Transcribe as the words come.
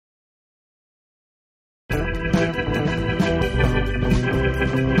This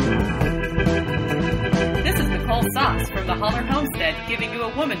is Nicole Sauce from the Holler Homestead giving you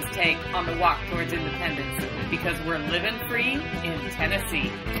a woman's take on the walk towards independence, because we're living free in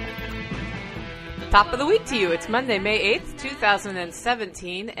Tennessee. Top of the week to you. It's Monday, May 8th,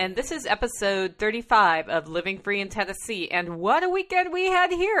 2017, and this is episode 35 of Living Free in Tennessee. And what a weekend we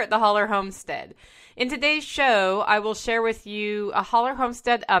had here at the Holler Homestead. In today's show, I will share with you a Holler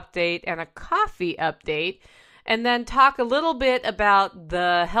Homestead update and a coffee update, and then talk a little bit about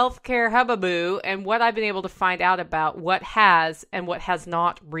the healthcare hubbub and what I've been able to find out about what has and what has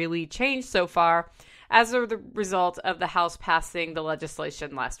not really changed so far as a result of the House passing the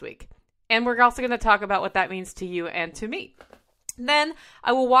legislation last week. And we're also going to talk about what that means to you and to me. Then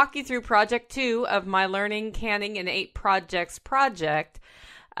I will walk you through project 2 of my Learning Canning in 8 Projects project.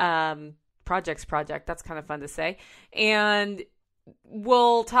 Project. That's kind of fun to say. And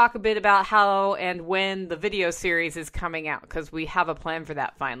we'll talk a bit about how and when the video series is coming out, because we have a plan for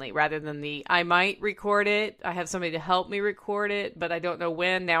that finally, rather than the I might record it. I have somebody to help me record it, but I don't know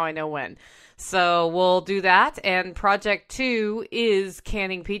when. Now I know when. So we'll do that. And project 2 is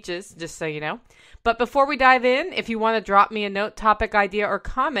canning peaches, just so you know. But before we dive in, if you want to drop me a note, topic, idea, or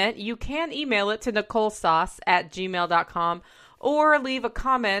comment, you can email it to NicoleSauce@gmail.com or leave a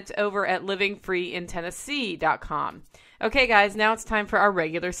comment over at livingfreeintennessee.com. Okay, guys, now it's time for our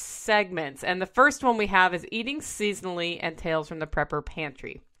regular segments. And the first one we have is Eating Seasonally and Tales from the Prepper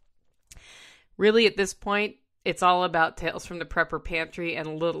Pantry. Really, at this point, it's all about Tales from the Prepper Pantry and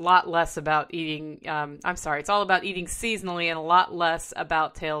a lot less about eating, it's all about eating seasonally and a lot less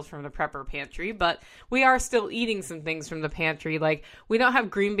about Tales from the Prepper Pantry, but we are still eating some things from the pantry. Like, we don't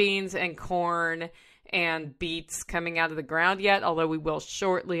have green beans and corn and beets coming out of the ground yet, although we will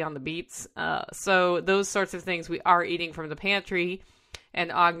shortly on the beets. So those sorts of things we are eating from the pantry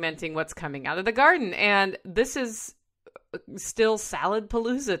and augmenting what's coming out of the garden. And this is still Salad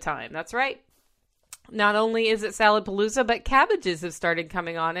Palooza time. That's right. Not only is it Salad Palooza, but cabbages have started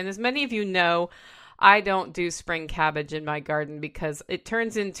coming on. And as many of you know, I don't do spring cabbage in my garden because it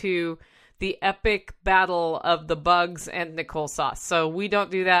turns into the epic battle of the bugs and Nicole Sauce. So we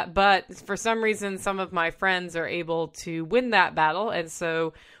don't do that. But for some reason, some of my friends are able to win that battle. And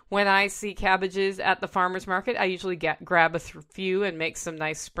so when I see cabbages at the farmer's market, I usually grab a few and make some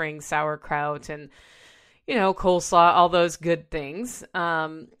nice spring sauerkraut and, coleslaw, all those good things. A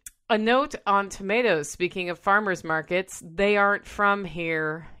note on tomatoes. Speaking of farmers markets, they aren't from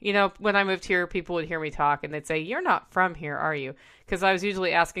here. When I moved here, people would hear me talk and they'd say, "You're not from here, are you?" Because I was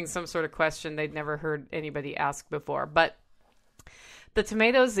usually asking some sort of question they'd never heard anybody ask before. But the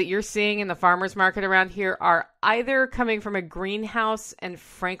tomatoes that you're seeing in the farmers market around here are either coming from a greenhouse and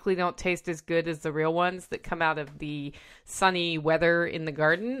frankly don't taste as good as the real ones that come out of the sunny weather in the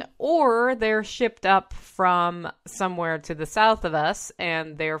garden, or they're shipped up from somewhere to the south of us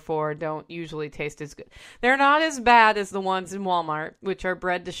and therefore don't usually taste as good. They're not as bad as the ones in Walmart, which are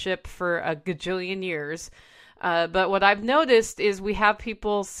bred to ship for a gajillion years. But what I've noticed is we have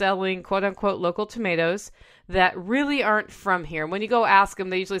people selling quote-unquote local tomatoes that really aren't from here. When you go ask them,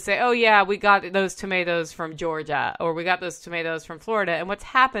 they usually say, "Oh yeah, we got those tomatoes from Georgia," or "We got those tomatoes from Florida." And what's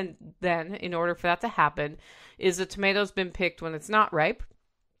happened then, in order for that to happen, is the tomato's been picked when it's not ripe,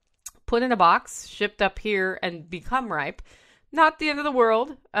 put in a box, shipped up here, and become ripe. Not the end of the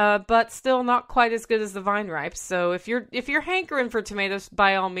world, but still not quite as good as the vine ripe. So if you're hankering for tomatoes,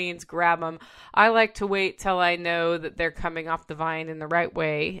 by all means, grab them. I like to wait till I know that they're coming off the vine in the right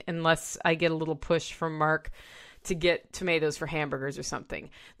way, unless I get a little push from Mark to get tomatoes for hamburgers or something.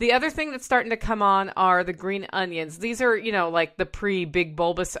 The other thing that's starting to come on are the green onions. These are, like the pre-big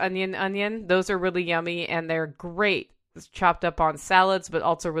bulbous onion. Those are really yummy, and they're great. It's chopped up on salads, but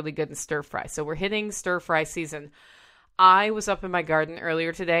also really good in stir fry. So we're hitting stir fry season. I was up in my garden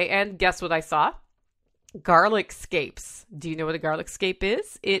earlier today, and guess what I saw? Garlic scapes. Do you know what a garlic scape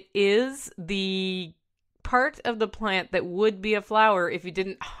is? It is the part of the plant that would be a flower if you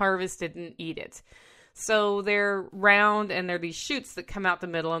didn't harvest it and eat it. So they're round, and they're these shoots that come out the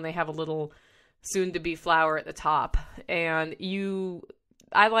middle, and they have a little soon-to-be flower at the top. And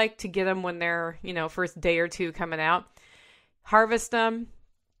I like to get them when they're, first day or two coming out. Harvest them,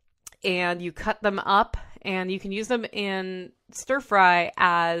 and you cut them up, and you can use them in stir fry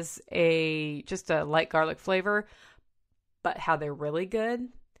as just a light garlic flavor. But how they're really good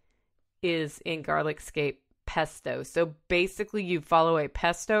is in garlic scape pesto. So basically you follow a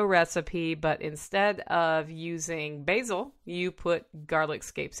pesto recipe, but instead of using basil, you put garlic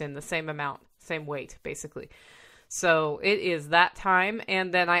scapes in the same amount, same weight, basically. So it is that time.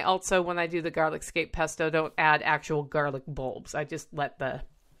 And then I also, when I do the garlic scape pesto, don't add actual garlic bulbs. I just let the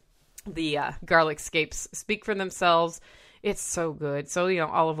The garlic scapes speak for themselves. It's so good. So,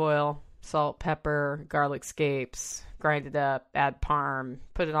 olive oil, salt, pepper, garlic scapes, grind it up, add parm,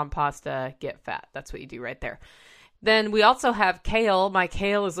 put it on pasta, get fat. That's what you do right there. Then we also have kale. My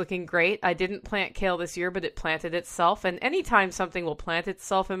kale is looking great. I didn't plant kale this year, but it planted itself. And anytime something will plant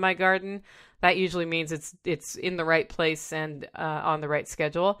itself in my garden, that usually means it's in the right place and on the right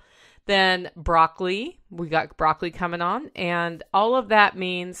schedule. Then broccoli, we got broccoli coming on, and all of that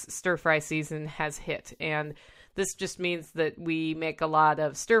means stir fry season has hit. And this just means that we make a lot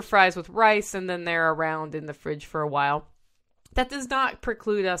of stir fries with rice, and then they're around in the fridge for a while. That does not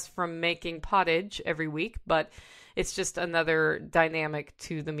preclude us from making pottage every week, but it's just another dynamic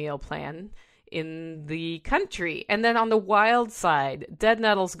to the meal plan in the country. And then on the wild side, dead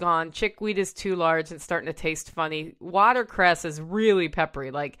nettle's gone, chickweed is too large and starting to taste funny. Watercress is really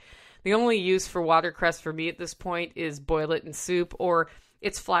peppery. Like, the only use for watercress for me at this point is boil it in soup, or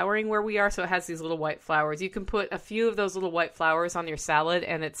it's flowering where we are, so it has these little white flowers. You can put a few of those little white flowers on your salad,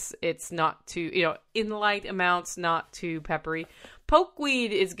 and it's not too, in light amounts, not too peppery.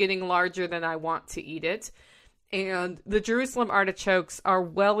 Pokeweed is getting larger than I want to eat it. And the Jerusalem artichokes are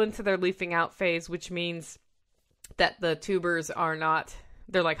well into their leafing out phase, which means that the tubers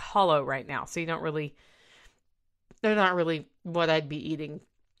they're like hollow right now. So they're not really what I'd be eating.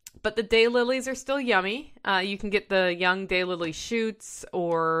 But the daylilies are still yummy. You can get the young daylily shoots,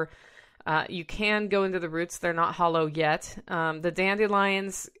 or you can go into the roots. They're not hollow yet. The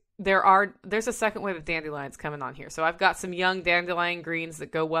dandelions, there's a second wave of dandelions coming on here. So I've got some young dandelion greens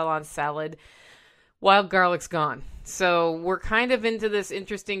that go well on salad. Wild garlic's gone. So we're kind of into this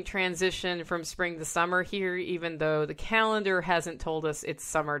interesting transition from spring to summer here, even though the calendar hasn't told us it's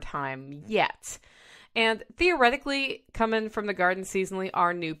summertime yet. And theoretically, coming from the garden seasonally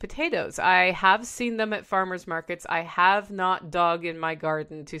are new potatoes. I have seen them at farmers markets. I have not dug in my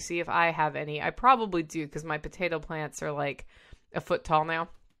garden to see if I have any. I probably do, because my potato plants are like a foot tall now.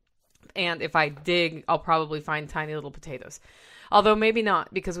 And if I dig, I'll probably find tiny little potatoes. Although maybe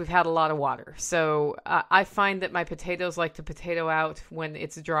not, because we've had a lot of water. So I find that my potatoes like to potato out when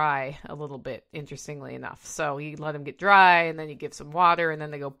it's dry a little bit, interestingly enough. So you let them get dry, and then you give some water, and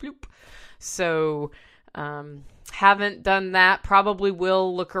then they go bloop. So haven't done that. Probably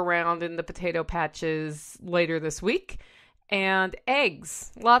will look around in the potato patches later this week. And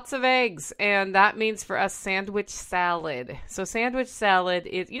eggs, lots of eggs. And that means for us sandwich salad. So sandwich salad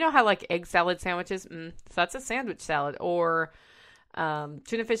is, how like egg salad sandwiches? So that's a sandwich salad. Or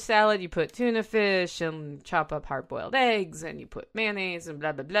tuna fish salad, you put tuna fish and chop up hard-boiled eggs, and you put mayonnaise and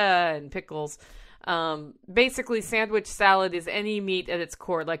blah, blah, blah, and pickles. Basically, sandwich salad is any meat at its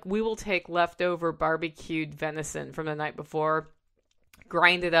core. Like, we will take leftover barbecued venison from the night before,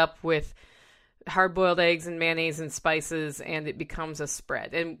 grind it up with hard-boiled eggs and mayonnaise and spices, and it becomes a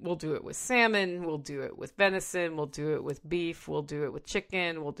spread. And we'll do it with salmon, we'll do it with venison, we'll do it with beef, we'll do it with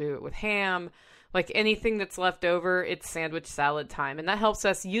chicken, we'll do it with ham. Like, anything that's left over, it's sandwich salad time. And that helps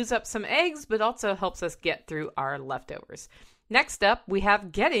us use up some eggs, but also helps us get through our leftovers. Next up, we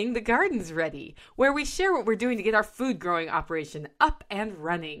have Getting the Gardens Ready, where we share what we're doing to get our food growing operation up and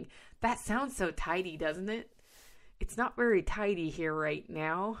running. That sounds so tidy, doesn't it? It's not very tidy here right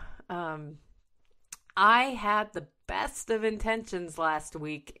now. I had the best of intentions last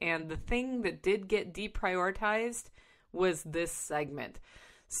week, and the thing that did get deprioritized was this segment.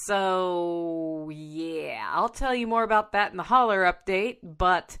 So, yeah, I'll tell you more about that in the holler update,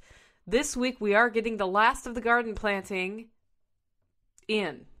 but this week we are getting the last of the garden planting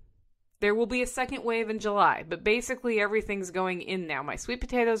in. There will be a second wave in July, but basically everything's going in now. My sweet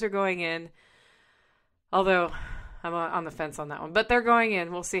potatoes are going in, although I'm on the fence on that one, but they're going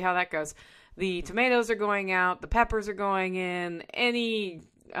in. We'll see how that goes. The tomatoes are going out. The peppers are going in. Any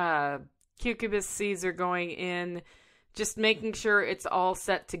cucurbit seeds are going in. Just making sure it's all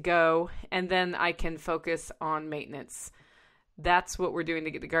set to go, and then I can focus on maintenance. That's what we're doing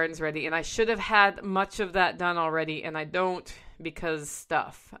to get the gardens ready, and I should have had much of that done already, and I don't because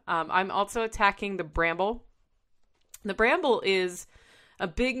stuff. I'm also attacking the bramble. The bramble is a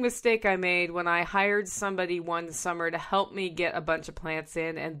big mistake I made when I hired somebody one summer to help me get a bunch of plants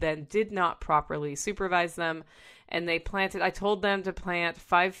in and then did not properly supervise them. And they planted, I told them to plant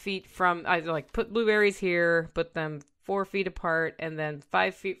 5 feet from, I put blueberries here, put them 4 feet apart, and then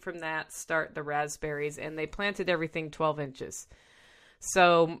 5 feet from that start the raspberries. And they planted everything 12 inches.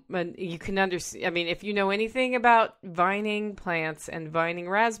 So you can understand, if you know anything about vining plants and vining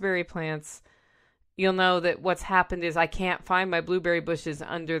raspberry plants, you'll know that what's happened is I can't find my blueberry bushes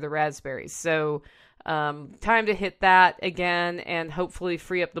under the raspberries. So time to hit that again and hopefully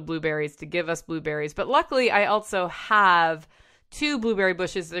free up the blueberries to give us blueberries. But luckily, I also have 2 blueberry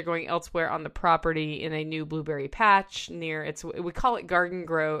bushes that are going elsewhere on the property in a new blueberry patch near we call it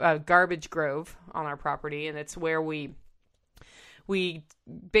Garbage Grove on our property, and it's where we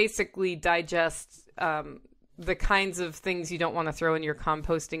basically digest the kinds of things you don't want to throw in your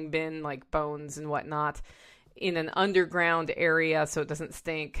composting bin, like bones and whatnot, in an underground area so it doesn't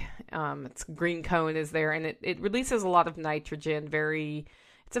stink. It's green cone is there, and it releases a lot of nitrogen.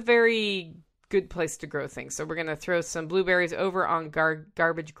 It's a very good place to grow things. So we're going to throw some blueberries over on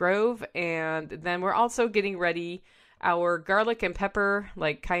Garbage Grove, and then we're also getting ready our garlic and pepper,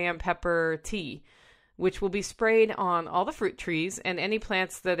 like cayenne pepper tea, which will be sprayed on all the fruit trees and any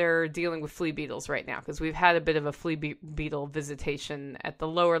plants that are dealing with flea beetles right now, because we've had a bit of a flea beetle visitation at the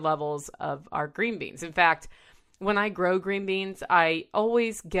lower levels of our green beans. In fact, when I grow green beans, I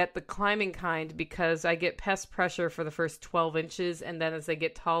always get the climbing kind because I get pest pressure for the first 12 inches, and then as they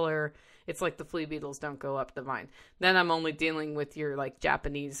get taller, it's like the flea beetles don't go up the vine. Then I'm only dealing with your like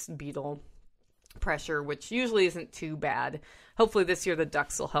Japanese beetle pressure, which usually isn't too bad. Hopefully this year the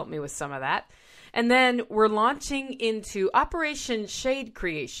ducks will help me with some of that. And then we're launching into Operation Shade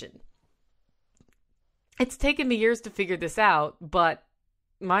Creation. It's taken me years to figure this out, but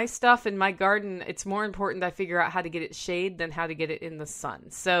my stuff in my garden, it's more important I figure out how to get it shade than how to get it in the sun.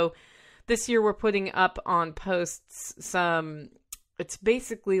 So this year we're putting up on posts it's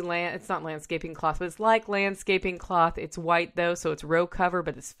basically it's not landscaping cloth, but it's like landscaping cloth. It's white though, so it's row cover,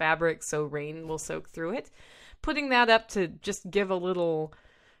 but it's fabric, so rain will soak through it. Putting that up to just give a little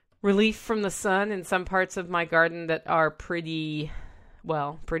relief from the sun in some parts of my garden that are pretty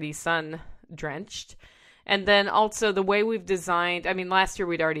sun drenched. And then also the way we've designed, last year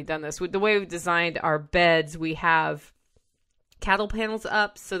we'd already done this. With the way we've designed our beds, we have cattle panels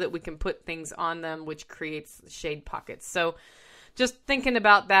up so that we can put things on them, which creates shade pockets. So just thinking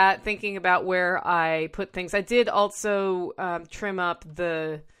about that, thinking about where I put things. I did also trim up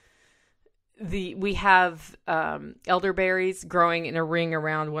we have elderberries growing in a ring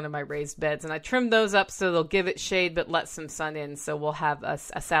around one of my raised beds, and I trimmed those up so they'll give it shade but let some sun in, so we'll have a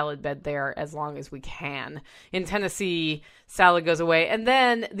salad bed there as long as we can. In Tennessee, salad goes away. And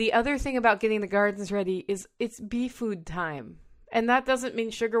then the other thing about getting the gardens ready is it's bee food time. And that doesn't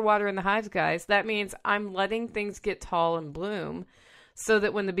mean sugar water in the hives, guys. That means I'm letting things get tall and bloom so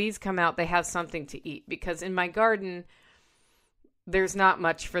that when the bees come out, they have something to eat. Because in my garden, there's not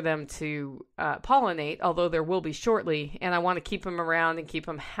much for them to pollinate, although there will be shortly. And I want to keep them around and keep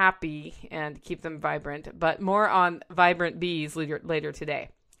them happy and keep them vibrant. But more on vibrant bees later today.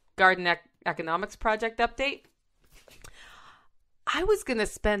 Garden economics project update. I was going to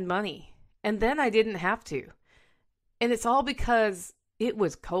spend money, and then I didn't have to. And it's all because it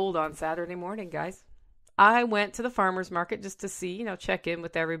was cold on Saturday morning, guys. I went to the farmer's market just to see, check in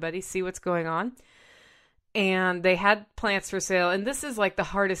with everybody, see what's going on. And they had plants for sale. And this is like the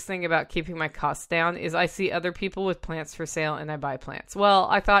hardest thing about keeping my costs down is I see other people with plants for sale and I buy plants. Well,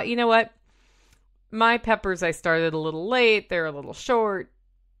 I thought, you know what? My peppers, I started a little late. They're a little short.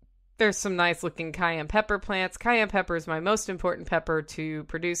 There's some nice looking cayenne pepper plants. Cayenne pepper is my most important pepper to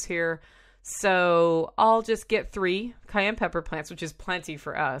produce here. So I'll just get 3 cayenne pepper plants, which is plenty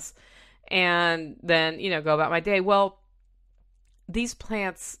for us. And then, go about my day. Well, these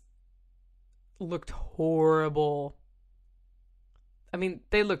plants looked horrible.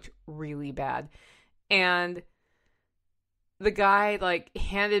 They looked really bad. And the guy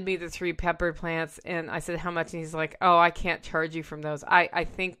handed me the 3 pepper plants and I said, how much? And he's like, oh, I can't charge you from those. I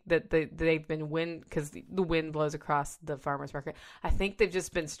think that they've been because the wind blows across the farmer's market. I think they've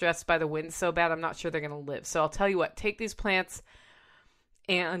just been stressed by the wind so bad. I'm not sure they're going to live. So I'll tell you what, take these plants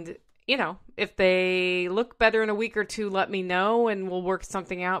and, if they look better in a week or 2, let me know and we'll work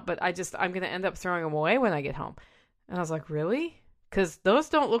something out. But I'm going to end up throwing them away when I get home. And I was like, really? Because those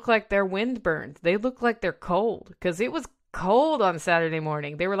don't look like they're wind burned. They look like they're cold because it was cold on Saturday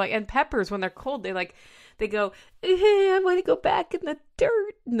morning. They were and peppers when they're cold, they go, I want to go back in the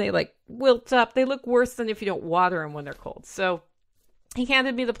dirt, and they wilt up. They look worse than if you don't water them when they're cold. So he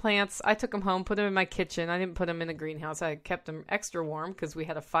handed me the plants. I took them home, put them in my kitchen. I didn't put them in the greenhouse. I kept them extra warm because we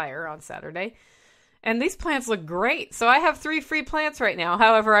had a fire on Saturday. And these plants look great. So I have 3 free plants right now.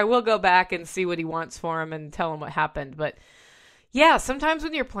 However, I will go back and see what he wants for them and tell him what happened. But yeah, sometimes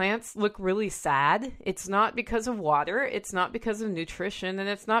when your plants look really sad, it's not because of water, it's not because of nutrition, and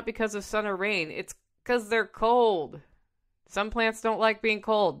it's not because of sun or rain. It's because they're cold. Some plants don't like being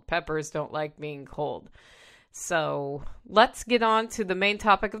cold. Peppers don't like being cold. So let's get on to the main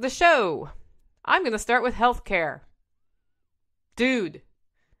topic of the show. I'm going to start with healthcare. Dude,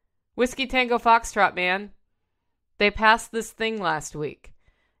 Whiskey Tango Foxtrot, man. They passed this thing last week.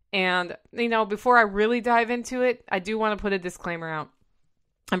 And, before I really dive into it, I do want to put a disclaimer out.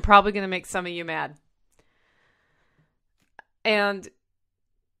 I'm probably going to make some of you mad. And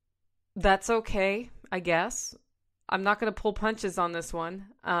that's okay, I guess. I'm not going to pull punches on this one.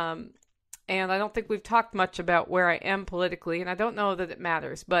 And I don't think we've talked much about where I am politically, and I don't know that it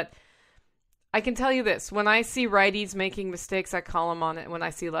matters. But I can tell you this. When I see righties making mistakes, I call them on it. When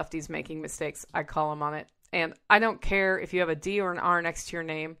I see lefties making mistakes, I call them on it. And I don't care if you have a D or an R next to your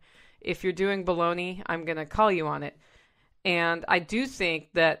name. If you're doing baloney, I'm going to call you on it. And I do think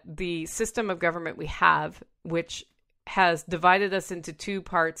that the system of government we have, which has divided us into two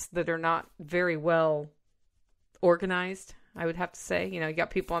parts that are not very well organized, I would have to say. You got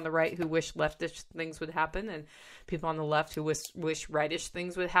people on the right who wish leftish things would happen, and people on the left who wish rightish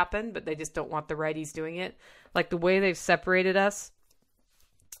things would happen, but they just don't want the righties doing it. Like, the way they've separated us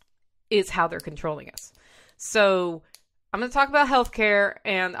is how they're controlling us. So I'm going to talk about healthcare,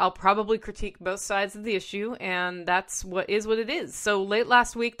 and I'll probably critique both sides of the issue, and that's what it is. So late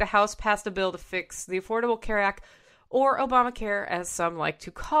last week, the House passed a bill to fix the Affordable Care Act, or Obamacare, as some like to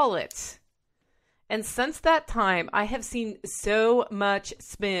call it. And since that time, I have seen so much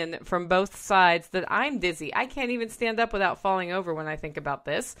spin from both sides that I'm dizzy. I can't even stand up without falling over when I think about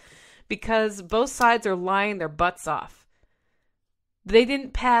this, because both sides are lying their butts off. They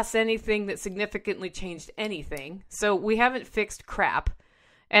didn't pass anything that significantly changed anything, so we haven't fixed crap.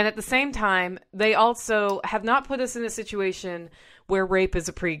 And at the same time, they also have not put us in a situation where rape is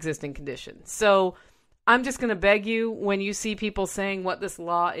a pre-existing condition. So I'm just going to beg you, when you see people saying what this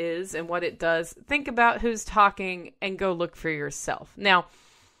law is and what it does, think about who's talking and go look for yourself. Now,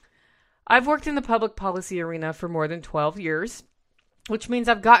 I've worked in the public policy arena for more than 12 years. Which means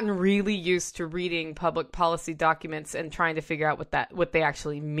I've gotten really used to reading public policy documents and trying to figure out what they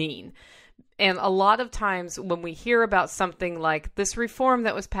actually mean. And a lot of times when we hear about something like this reform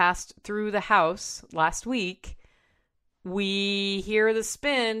that was passed through the House last week, we hear the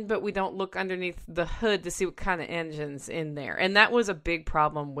spin, but we don't look underneath the hood to see what kind of engine's in there. And that was a big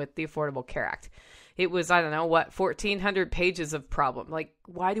problem with the Affordable Care Act. It was, 1,400 pages of problem. Like,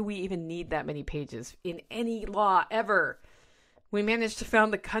 why do we even need that many pages in any law ever? We managed to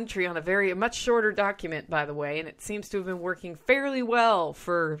found the country on a much shorter document, by the way, and it seems to have been working fairly well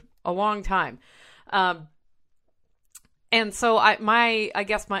for a long time. And so I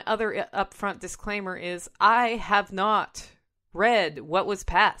guess my other upfront disclaimer is I have not read what was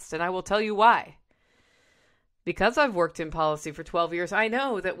passed, and I will tell you why. Because I've worked in policy for 12 years, I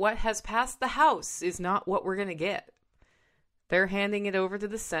know that what has passed the House is not what we're going to get. They're handing it over to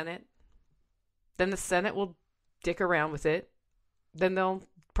the Senate. Then the Senate will dick around with it. Then they'll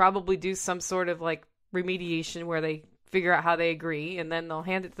probably do some sort of remediation where they figure out how they agree, and then they'll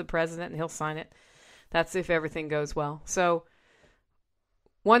hand it to the president and he'll sign it. That's if everything goes well. So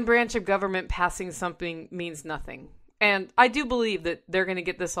one branch of government passing something means nothing. And I do believe that they're going to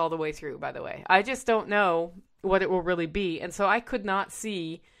get this all the way through, by the way. I just don't know what it will really be. And so I could not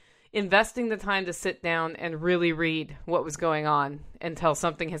see investing the time to sit down and really read what was going on until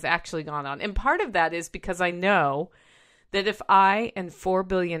something has actually gone on. And part of that is because I know that if I and 4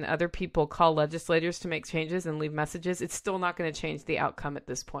 billion other people call legislators to make changes and leave messages, it's still not going to change the outcome at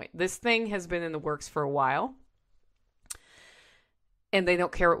this point. This thing has been in the works for a while, and they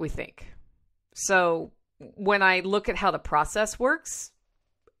don't care what we think. So when I look at how the process works,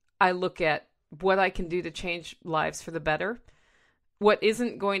 I look at what I can do to change lives for the better. What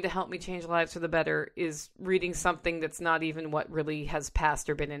isn't going to help me change lives for the better is reading something that's not even what really has passed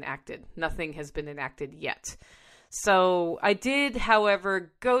or been enacted. Nothing has been enacted yet. So I did,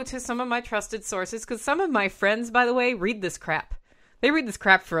 however, go to some of my trusted sources, because some of my friends, by the way, read this crap. They read this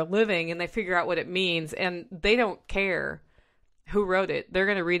crap for a living, and they figure out what it means, and they don't care who wrote it. They're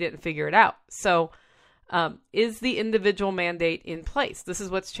going to read it and figure it out. So is the individual mandate in place? This is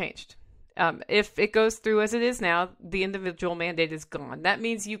what's changed. If it goes through as it is now, the individual mandate is gone. That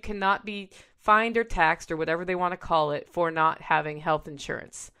means you cannot be fined or taxed or whatever they want to call it for not having health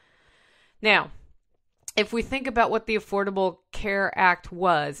insurance. Now, if we think about what the Affordable Care Act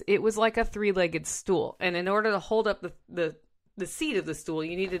was, it was like a three-legged stool. And in order to hold up the seat of the stool,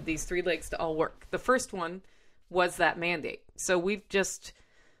 you needed these three legs to all work. The first one was that mandate. So we've just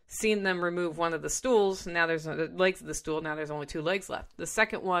seen them remove one of the stools. Now there's the legs of the stool. Now there's only two legs left. The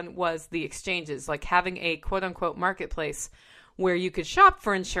second one was the exchanges, like having a quote-unquote marketplace where you could shop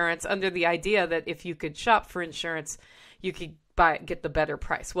for insurance under the idea that if you could shop for insurance, you could get the better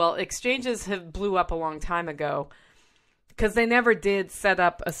price. Well, exchanges have blew up a long time ago because they never did set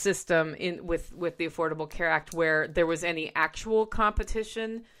up a system with the Affordable Care Act where there was any actual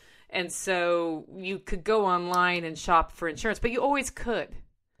competition. And so you could go online and shop for insurance, but you always could.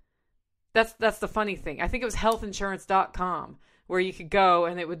 That's the funny thing. I think it was healthinsurance.com where you could go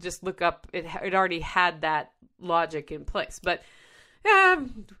and it would just look up. It already had that logic in place. But,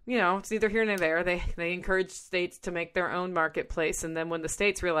 it's neither here nor there. They encouraged states to make their own marketplace. And then when the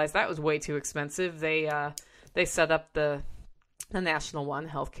states realized that was way too expensive, they set up the national one,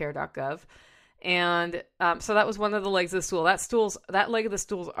 healthcare.gov. And so that was one of the legs of the stool. That leg of the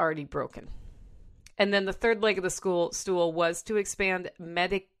stool is already broken. And then the third leg of the stool was to expand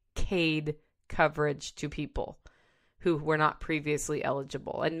Medicaid coverage to people who were not previously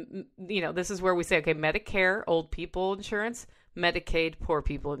eligible. And, this is where we say, okay, Medicare, old people insurance, Medicaid, poor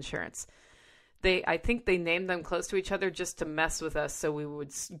people insurance. I think they named them close to each other just to mess with us so we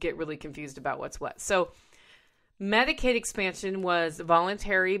would get really confused about what's what. So Medicaid expansion was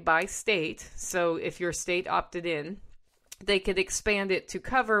voluntary by state. So if your state opted in, they could expand it to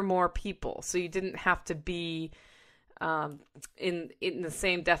cover more people. So you didn't have to be in the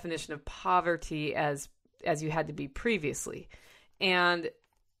same definition of poverty as you had to be previously. And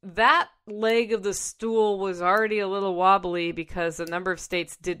that leg of the stool was already a little wobbly because a number of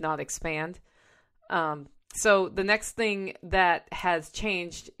states did not expand. So the next thing that has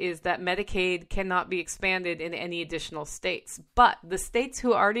changed is that Medicaid cannot be expanded in any additional states. But the states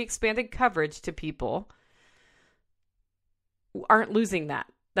who already expanded coverage to people aren't losing that.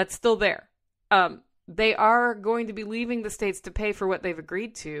 That's still there. They are going to be leaving the states to pay for what they've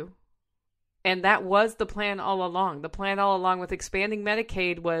agreed to. And that was the plan all along. The plan all along with expanding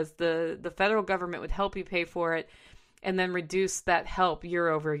Medicaid was the federal government would help you pay for it and then reduce that help year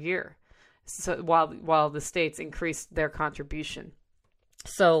over year. So while the states increased their contribution.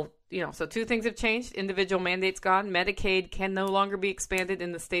 So two things have changed. Individual mandates gone. Medicaid can no longer be expanded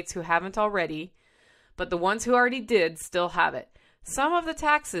in the states who haven't already. But the ones who already did still have it. Some of the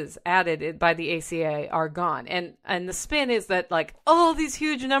taxes added by the ACA are gone. And the spin is that these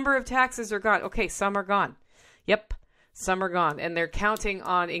huge number of taxes are gone. Okay, some are gone. Yep, some are gone. And they're counting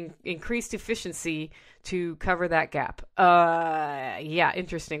on increased efficiency to cover that gap.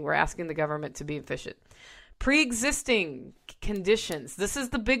 Interesting. We're asking the government to be efficient. Pre-existing conditions. This is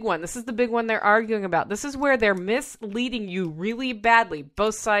the big one. This is the big one they're arguing about. This is where they're misleading you really badly.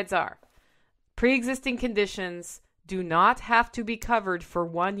 Both sides are. Pre-existing conditions do not have to be covered for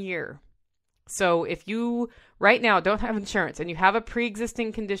 1 year. So if you right now don't have insurance and you have a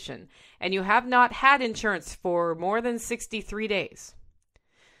pre-existing condition and you have not had insurance for more than 63 days,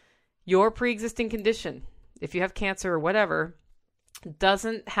 your pre-existing condition, if you have cancer or whatever,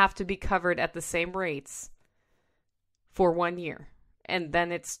 doesn't have to be covered at the same rates for 1 year. And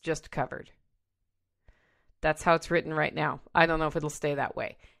then it's just covered. That's how it's written right now. I don't know if it'll stay that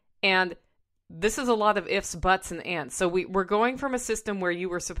way. And this is a lot of ifs, buts, and ands. So we're going from a system where you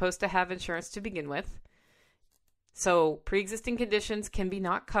were supposed to have insurance to begin with. So pre-existing conditions can be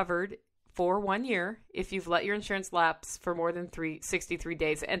not covered for 1 year if you've let your insurance lapse for more than 63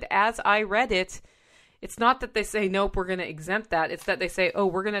 days. And as I read it, it's not that they say, nope, we're going to exempt that. It's that they say, oh,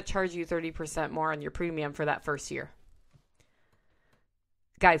 we're going to charge you 30% more on your premium for that first year.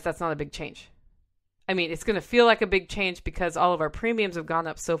 Guys, that's not a big change. I mean, it's going to feel like a big change because all of our premiums have gone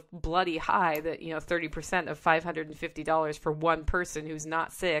up so bloody high that, 30% of $550 for one person who's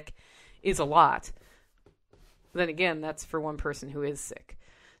not sick is a lot. Then again, that's for one person who is sick.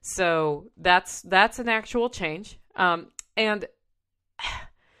 So that's an actual change. And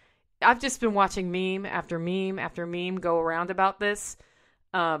I've just been watching meme after meme after meme go around about this.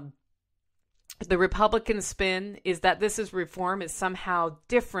 The Republican spin is that reform is somehow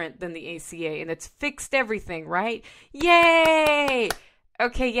different than the ACA and it's fixed everything, right? Yay!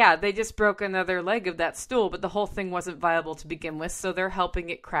 Okay, yeah, they just broke another leg of that stool, but the whole thing wasn't viable to begin with, so they're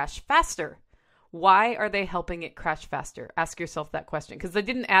helping it crash faster. Why are they helping it crash faster? Ask yourself that question, because they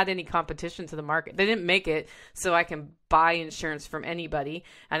didn't add any competition to the market. They didn't make it so I can buy insurance from anybody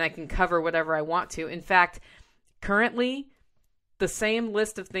and I can cover whatever I want to. In fact, currently, the same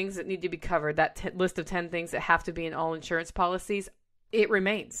list of things that need to be covered, that list of 10 things that have to be in all insurance policies, it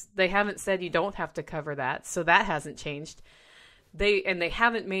remains. They haven't said you don't have to cover that, so that hasn't changed. They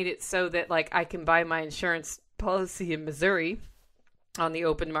haven't made it so that I can buy my insurance policy in Missouri on the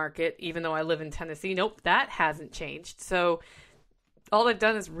open market, even though I live in Tennessee. Nope, that hasn't changed. So all they've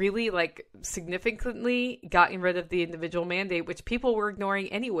done is really significantly gotten rid of the individual mandate, which people were ignoring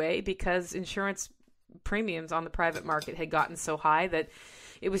anyway because insurance premiums on the private market had gotten so high that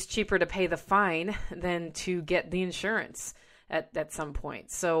it was cheaper to pay the fine than to get the insurance at some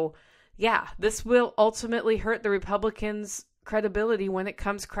point. So yeah, this will ultimately hurt the Republicans' credibility when it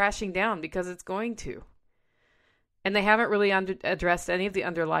comes crashing down, because it's going to. And they haven't really addressed any of the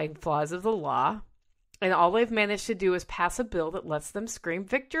underlying flaws of the law. And all they've managed to do is pass a bill that lets them scream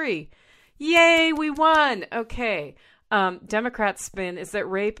victory. Yay, we won. Okay. Democrats' spin is that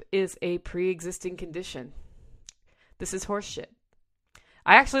rape is a pre-existing condition. This is horseshit.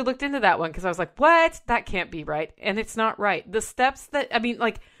 I actually looked into that one because I was like, what? That can't be right. And it's not right. The steps that,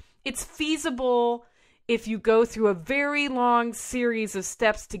 it's feasible if you go through a very long series of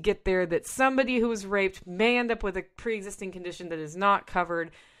steps to get there, that somebody who was raped may end up with a pre-existing condition that is not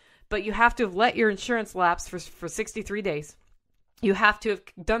covered. But you have to have let your insurance lapse for 63 days. You have to have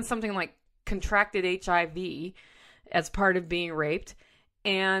done something like contracted HIV as part of being raped.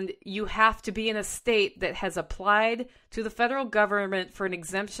 And you have to be in a state that has applied to the federal government for an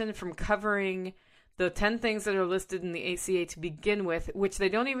exemption from covering the 10 things that are listed in the ACA to begin with, which they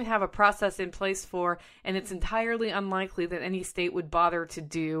don't even have a process in place for, and it's entirely unlikely that any state would bother to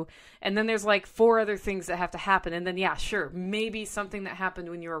do. And then there's like 4 other things that have to happen. And then, yeah, sure, maybe something that happened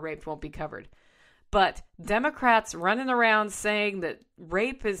when you were raped won't be covered. But Democrats running around saying that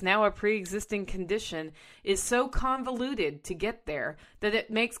rape is now a pre-existing condition is so convoluted to get there that it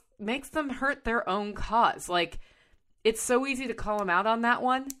makes them hurt their own cause. Like, it's so easy to call them out on that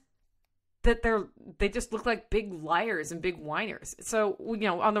one that they just look like big liars and big whiners. So,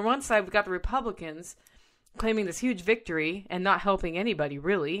 on the one side, we've got the Republicans claiming this huge victory and not helping anybody,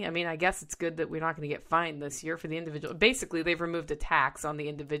 really. I mean, I guess it's good that we're not going to get fined this year for the individual. Basically, they've removed a tax on the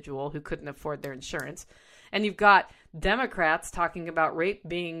individual who couldn't afford their insurance. And you've got Democrats talking about rape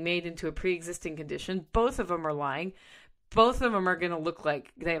being made into a pre-existing condition. Both of them are lying. Both of them are going to look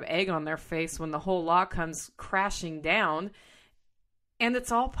like they have egg on their face when the whole law comes crashing down. And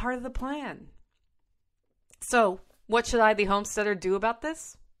it's all part of the plan. So, what should I, the homesteader, do about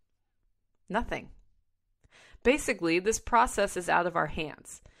this? Nothing. Basically, this process is out of our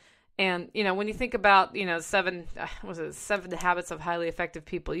hands. And, when you think about, 7 habits of highly effective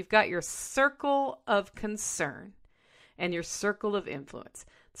people, you've got your circle of concern and your circle of influence.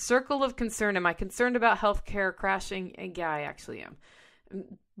 Circle of concern, am I concerned about healthcare crashing? Yeah, I actually am.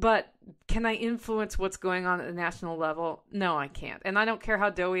 But can I influence what's going on at the national level? No, I can't. And I don't care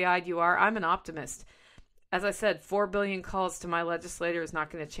how doughy-eyed you are. I'm an optimist. As I said, 4 billion calls to my legislator is not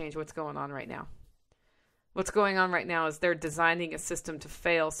going to change what's going on right now. What's going on right now is they're designing a system to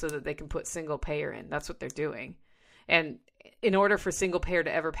fail so that they can put single payer in. That's what they're doing. And in order for single payer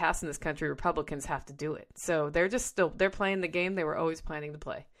to ever pass in this country, Republicans have to do it. So they're playing the game they were always planning to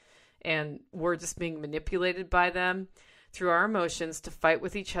play. And we're just being manipulated by them through our emotions to fight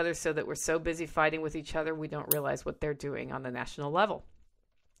with each other so that we're so busy fighting with each other, we don't realize what they're doing on the national level.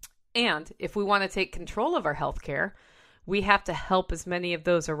 And if we want to take control of our healthcare, we have to help as many of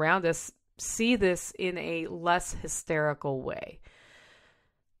those around us see this in a less hysterical way.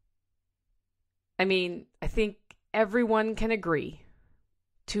 I mean, I think everyone can agree,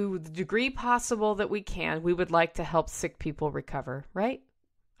 to the degree possible that we can, we would like to help sick people recover, right?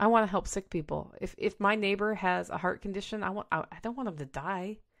 I want to help sick people. If my neighbor has a heart condition, I don't want him to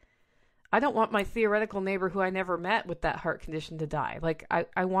die. I don't want my theoretical neighbor who I never met with that heart condition to die. Like,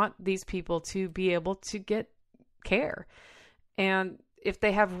 I want these people to be able to get care. And if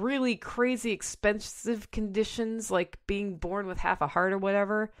they have really crazy expensive conditions, like being born with half a heart or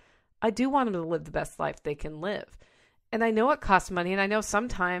whatever, I do want them to live the best life they can live. And I know it costs money, and I know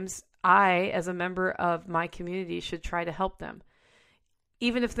sometimes I, as a member of my community, should try to help them.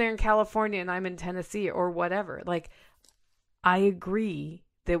 Even if they're in California and I'm in Tennessee or whatever. Like, I agree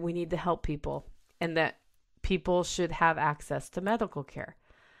that we need to help people and that people should have access to medical care.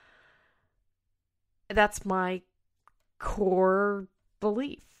 That's my core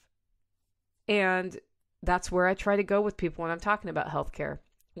belief. And that's where I try to go with people when I'm talking about healthcare.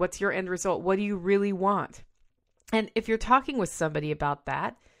 What's your end result? What do you really want? And if you're talking with somebody about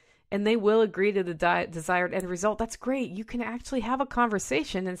that and they will agree to the desired end result, that's great. You can actually have a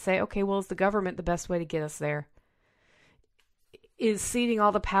conversation and say, okay, well, is the government the best way to get us there? Is ceding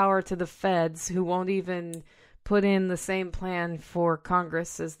all the power to the feds, who won't even put in the same plan for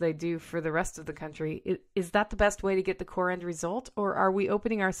Congress as they do for the rest of the country, is that the best way to get the core end result? Or are we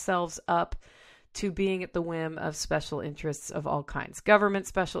opening ourselves up to being at the whim of special interests of all kinds? Government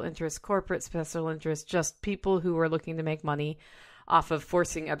special interests, corporate special interests, just people who are looking to make money off of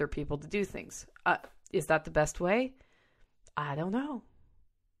forcing other people to do things. Is that the best way? I don't know.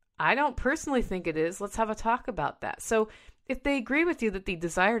 I don't personally think it is. Let's have a talk about that. So if they agree with you that the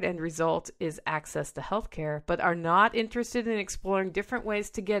desired end result is access to healthcare, but are not interested in exploring different ways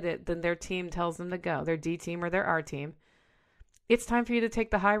to get it than their team tells them to go, their D team or their R team, it's time for you to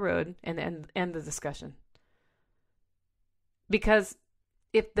take the high road and end the discussion. Because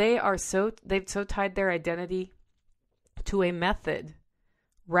if they've so tied their identity to a method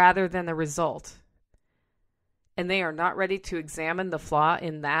rather than a result, and they are not ready to examine the flaw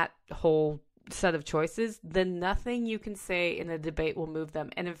in that whole set of choices, then nothing you can say in a debate will move them.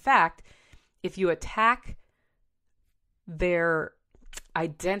 And in fact, if you attack their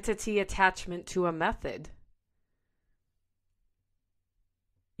identity attachment to a method,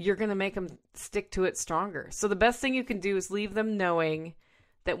 you're going to make them stick to it stronger. So the best thing you can do is leave them knowing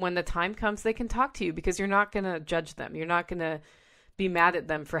that when the time comes, they can talk to you, because you're not going to judge them. You're not going to be mad at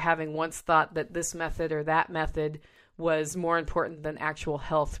them for having once thought that this method or that method was more important than actual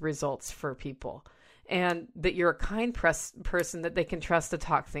health results for people, and that you're a kind person that they can trust to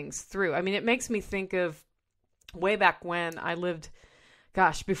talk things through. I mean, it makes me think of way back when I lived,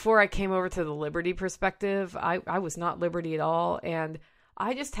 before I came over to the Liberty perspective, I was not Liberty at all. And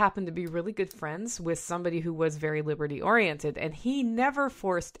I just happened to be really good friends with somebody who was very Liberty oriented, and he never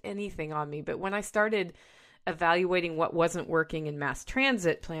forced anything on me. But when I started evaluating what wasn't working in mass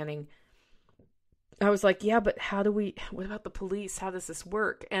transit planning, I was like, yeah, but what about the police? How does this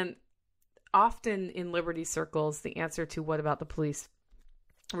work? And often in Liberty circles, the answer to what about the police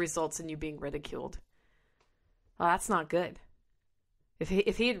results in you being ridiculed. Well, that's not good. If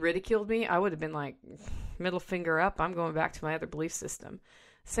he had ridiculed me, I would have been like, middle finger up, I'm going back to my other belief system.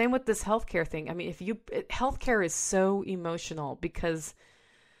 Same with this healthcare thing. I mean, healthcare is so emotional because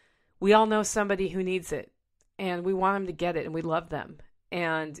we all know somebody who needs it, and we want them to get it, and we love them.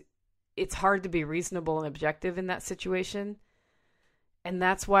 And it's hard to be reasonable and objective in that situation. And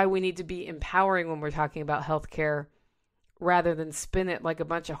that's why we need to be empowering when we're talking about healthcare, rather than spin it like a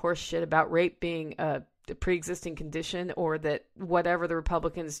bunch of horse shit about rape being a pre-existing condition, or that whatever the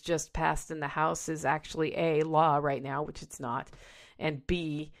Republicans just passed in the House is actually A, law right now, which it's not, and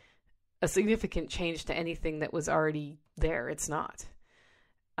B, a significant change to anything that was already there. It's not.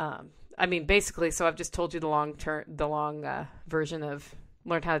 I mean, basically, so I've just told you the long version of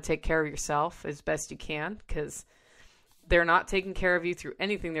learn how to take care of yourself as best you can, because they're not taking care of you through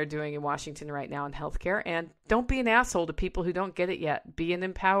anything they're doing in Washington right now in healthcare. And don't be an asshole to people who don't get it yet. Be an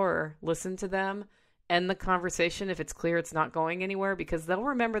empowerer. Listen to them. End the conversation if it's clear it's not going anywhere, because they'll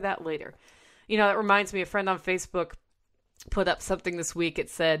remember that later. You know, that reminds me, a friend on Facebook put up something this week. It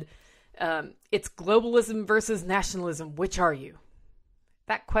said, it's globalism versus nationalism. Which are you?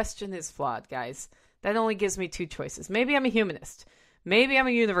 That question is flawed, guys. That only gives me two choices. Maybe I'm a humanist. Maybe I'm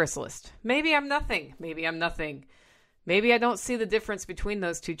a universalist. Maybe I'm nothing. Maybe I'm nothing. Maybe I don't see the difference between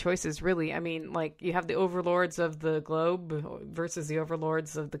those two choices, really. I mean, like, you have the overlords of the globe versus the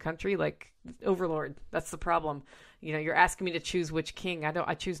overlords of the country. Like, overlord, that's the problem. You know, you're asking me to choose which king.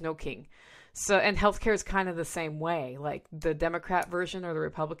 I choose no king. So, and healthcare is kind of the same way. Like, the Democrat version or the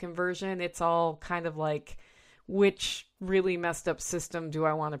Republican version, it's all kind of like, which really messed up system do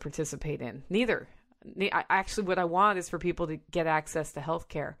I want to participate in? Neither. Actually, what I want is for people to get access to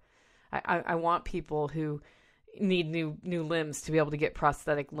healthcare. I want people who need new limbs to be able to get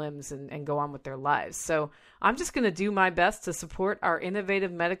prosthetic limbs and go on with their lives. So I'm just going to do my best to support our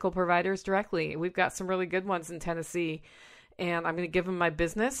innovative medical providers directly. We've got some really good ones in Tennessee, and I'm going to give them my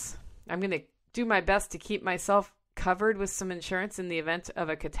business. I'm going to do my best to keep myself covered with some insurance in the event of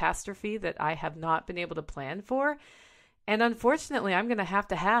a catastrophe that I have not been able to plan for. And unfortunately, I'm going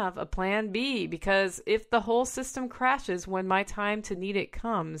to have a plan B, because if the whole system crashes when my time to need it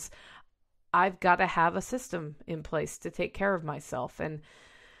comes, I've got to have a system in place to take care of myself. And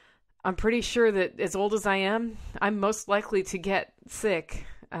I'm pretty sure that as old as I am, I'm most likely to get sick,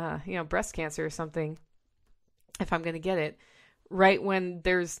 breast cancer or something, if I'm going to get it, right when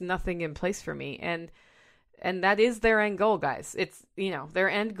there's nothing in place for me. And that is their end goal, guys. It's, their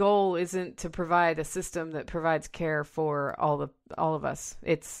end goal isn't to provide a system that provides care for all of us.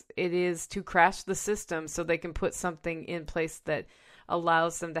 It is to crash the system so they can put something in place that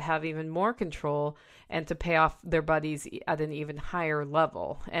allows them to have even more control and to pay off their buddies at an even higher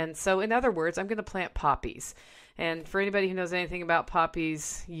level. And so, in other words, I'm going to plant poppies. And for anybody who knows anything about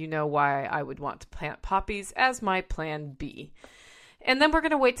poppies, you know why I would want to plant poppies as my plan B. And then we're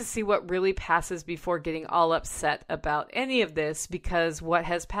going to wait to see what really passes before getting all upset about any of this, because what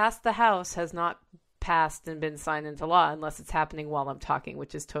has passed the House has not passed and been signed into law unless it's happening while I'm talking,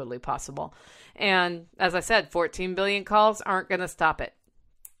 which is totally possible. And as I said, 14 billion calls aren't going to stop it.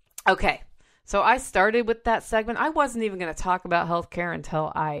 Okay, so I started with that segment. I wasn't even going to talk about healthcare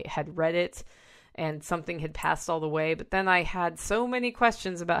until I had read it and something had passed all the way. But then I had so many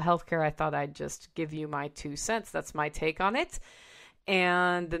questions about healthcare, I thought I'd just give you my 2 cents. That's my take on it.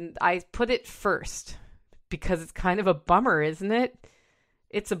 And then I put it first because it's kind of a bummer, isn't it?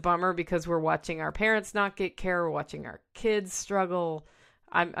 It's a bummer because we're watching our parents not get care. We're watching our kids struggle.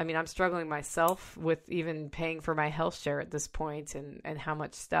 I'm struggling myself with even paying for my health share at this point, and how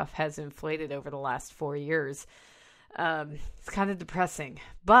much stuff has inflated over the last 4 years. It's kind of depressing,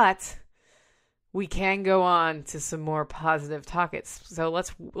 but we can go on to some more positive topics. So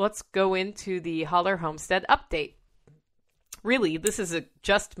let's go into the Holler Homestead update. Really, this is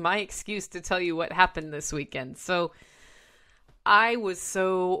just my excuse to tell you what happened this weekend. So I was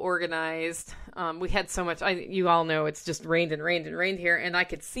so organized. We had so much. You all know it's just rained and rained and rained here, and I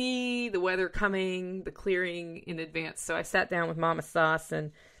could see the weather coming, the clearing in advance. So I sat down with Mama Sauce,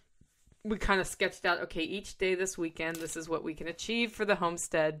 and we kind of sketched out, okay, each day this weekend, this is what we can achieve for the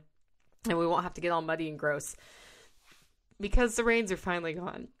homestead, and we won't have to get all muddy and gross because the rains are finally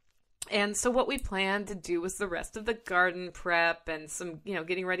gone. And so what we planned to do was the rest of the garden prep and some,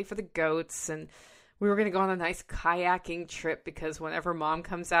 getting ready for the goats, and we were going to go on a nice kayaking trip because whenever Mom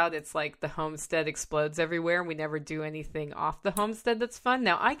comes out, it's like the homestead explodes everywhere and we never do anything off the homestead that's fun.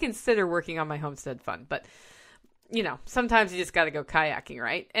 Now, I consider working on my homestead fun, but, sometimes you just got to go kayaking,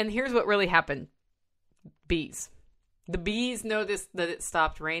 right? And here's what really happened. Bees. The bees noticed that it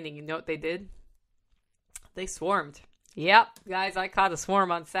stopped raining. You know what they did? They swarmed. Yep, guys, I caught a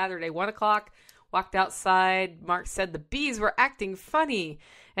swarm on Saturday, 1 o'clock. Walked outside. Mark said the bees were acting funny.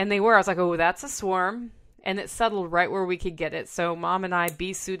 And they were. I was like, oh, that's a swarm. And it settled right where we could get it. So Mom and I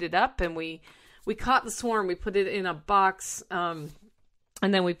bee suited up, and we caught the swarm. We put it in a box. And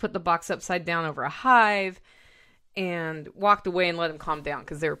then we put the box upside down over a hive and walked away and let them calm down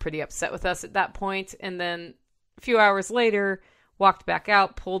because they were pretty upset with us at that point. And then a few hours later, walked back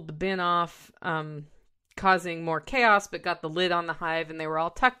out, pulled the bin off, causing more chaos, but got the lid on the hive, and they were all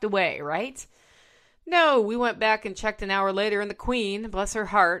tucked away, right? No, we went back and checked an hour later, and the queen, bless her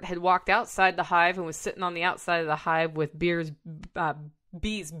heart, had walked outside the hive and was sitting on the outside of the hive with bees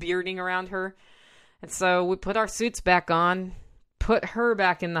bearding around her. And so we put our suits back on, put her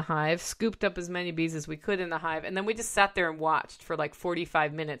back in the hive, scooped up as many bees as we could in the hive, and then we just sat there and watched for like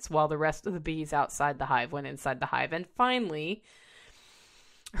 45 minutes while the rest of the bees outside the hive went inside the hive. And finally,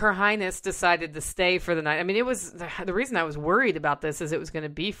 Her Highness decided to stay for the night. I mean, it was the reason I was worried about this is it was going to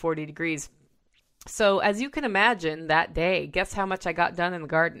be 40 degrees. So as you can imagine, that day, guess how much I got done in the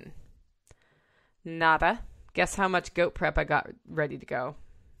garden? Nada. Guess how much goat prep I got ready to go?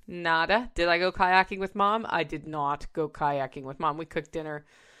 Nada. Did I go kayaking with Mom? I did not go kayaking with Mom. We cooked dinner,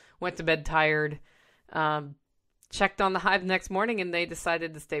 went to bed tired, checked on the hive the next morning, and they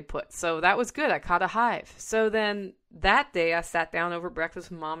decided to stay put. So that was good. I caught a hive. So then that day I sat down over breakfast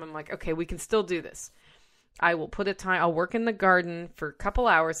with Mom. I'm like, okay, we can still do this. I will put a time. I'll work in the garden for a couple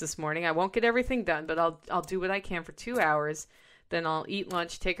hours this morning. I won't get everything done, but I'll do what I can for 2 hours. Then I'll eat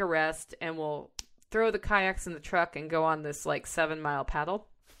lunch, take a rest, and we'll throw the kayaks in the truck and go on this like 7-mile paddle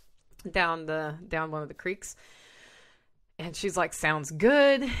down one of the creeks. And she's like, sounds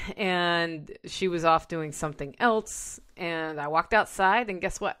good. And she was off doing something else. And I walked outside, and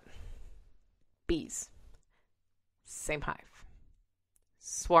guess what? Bees. Same hive.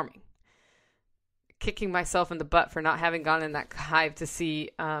 Swarming. Kicking myself in the butt for not having gone in that hive to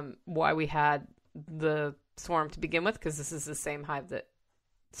see why we had the swarm to begin with, because this is the same hive that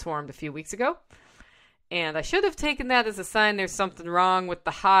swarmed a few weeks ago. And I should have taken that as a sign there's something wrong with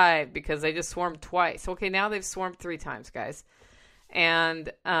the hive because they just swarmed twice. Okay, now they've swarmed 3 times, guys.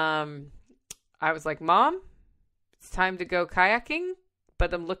 And I was like, Mom, it's time to go kayaking,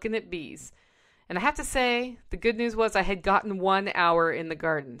 but I'm looking at bees. And I have to say, the good news was I had gotten 1 hour in the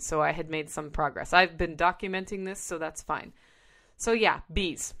garden, so I had made some progress. I've been documenting this, so that's fine. So yeah,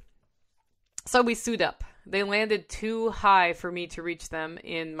 bees. So we suit up. They landed too high for me to reach them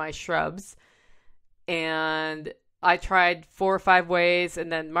in my shrubs. And I tried 4 or 5 ways,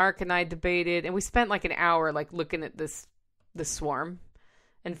 and then Mark and I debated, and we spent like an hour like looking at this swarm.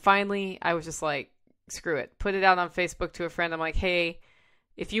 And finally, I was just like, screw it. Put it out on Facebook to a friend. I'm like, hey,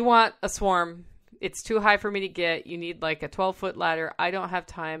 if you want a swarm, it's too high for me to get. You need like a 12-foot ladder. I don't have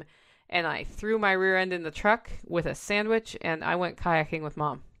time. And I threw my rear end in the truck with a sandwich, and I went kayaking with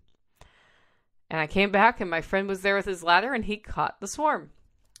Mom. And I came back, and my friend was there with his ladder, and he caught the swarm.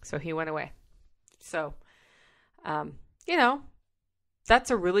 So he went away. So, that's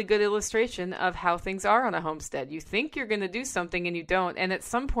a really good illustration of how things are on a homestead. You think you're going to do something and you don't. And at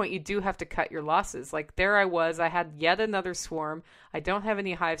some point you do have to cut your losses. Like there I was, I had yet another swarm. I don't have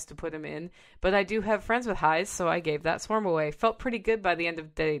any hives to put them in, but I do have friends with hives. So I gave that swarm away. Felt pretty good by the end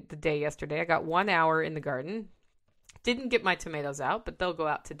of the day yesterday. I got 1 hour in the garden. Didn't get my tomatoes out, but they'll go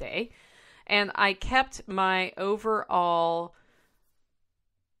out today. And I kept my overall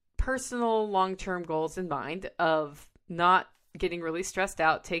personal long-term goals in mind of not getting really stressed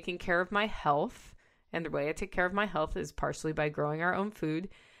out, taking care of my health, And the way I take care of my health is partially by growing our own food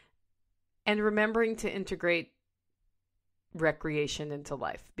and remembering to integrate recreation into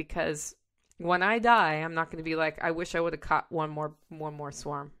life. Because when I die, I'm not going to be like, I wish I would have caught one more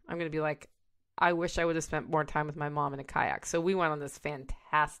swarm. I'm going to be like, I wish I would have spent more time with my mom in a kayak. So we went on this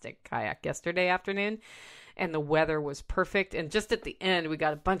fantastic kayak yesterday afternoon, and the weather was perfect. And just at the end, we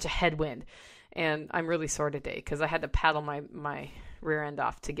got a bunch of headwind. And I'm really sore today because I had to paddle my rear end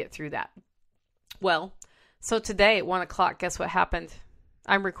off to get through that. Well, so today at 1 o'clock, guess what happened?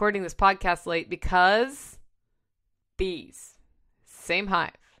 I'm recording this podcast late because bees, same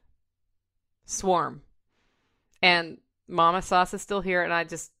hive, swarm. And Mama Sauce is still here,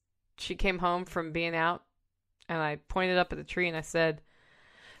 and she came home from being out, and I pointed up at the tree and I said,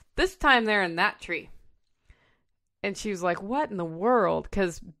 this time they're in that tree. And she was like, what in the world?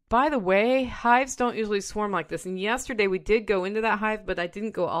 Because, by the way, hives don't usually swarm like this. And yesterday we did go into that hive, but I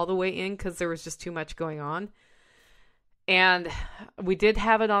didn't go all the way in because there was just too much going on. And we did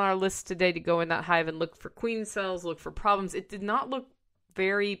have it on our list today to go in that hive and look for queen cells, look for problems. It did not look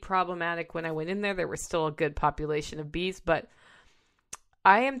very problematic when I went in there. There was still a good population of bees, but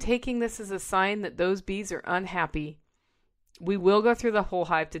I am taking this as a sign that those bees are unhappy. We will go through the whole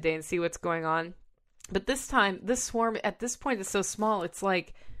hive today and see what's going on. But this time, this swarm at this point is so small. It's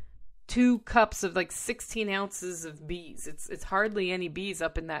like 2 cups of like 16 ounces of bees. It's hardly any bees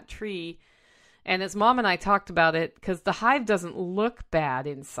up in that tree. And as Mom and I talked about it, because the hive doesn't look bad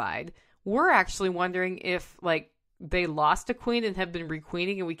inside, we're actually wondering if like they lost a queen and have been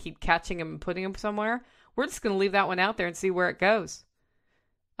requeening and we keep catching them and putting them somewhere. We're just going to leave that one out there and see where it goes.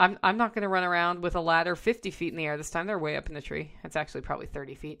 I'm not going to run around with a ladder 50 feet in the air. This time they're way up in the tree. It's actually probably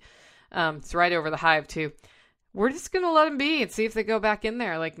 30 feet. It's right over the hive too. We're just going to let them be and see if they go back in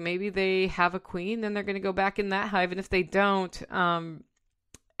there. Like maybe they have a queen and they're going to go back in that hive. And if they don't,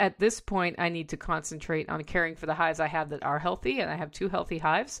 at this point, I need to concentrate on caring for the hives I have that are healthy. And I have 2 healthy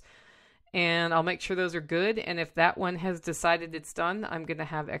hives. And I'll make sure those are good. And if that one has decided it's done, I'm going to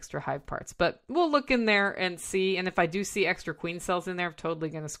have extra hive parts. But we'll look in there and see. And if I do see extra queen cells in there, I'm totally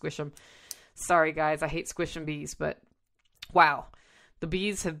going to squish them. Sorry, guys. I hate squishing bees. But wow. The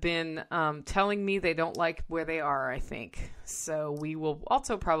bees have been telling me they don't like where they are, I think. So we will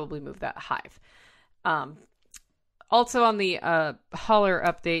also probably move that hive. Also on the holler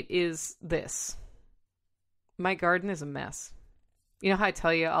update is this. My garden is a mess. You know how I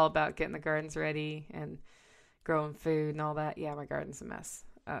tell you all about getting the gardens ready and growing food and all that? Yeah, my garden's a mess.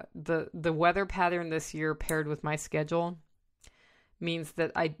 The weather pattern this year paired with my schedule means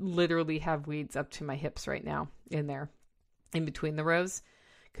that I literally have weeds up to my hips right now in there. In between the rows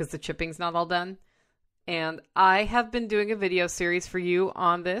because the chipping's not all done. And I have been doing a video series for you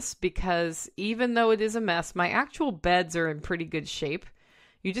on this because even though it is a mess, my actual beds are in pretty good shape.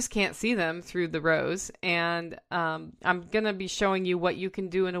 You just can't see them through the rows. And I'm going to be showing you what you can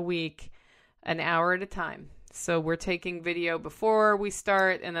do in a week, an hour at a time. So we're taking video before we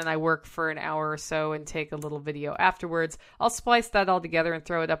start, and then I work for an hour or so and take a little video afterwards. I'll splice that all together and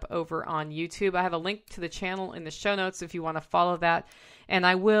throw it up over on YouTube. I have a link to the channel in the show notes if you want to follow that. And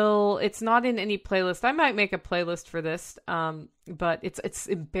I will, it's not in any playlist. I might make a playlist for this, but it's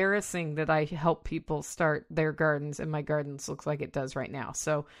embarrassing that I help people start their gardens and my gardens looks like it does right now.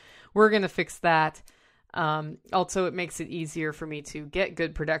 So we're going to fix that. Also, it makes it easier for me to get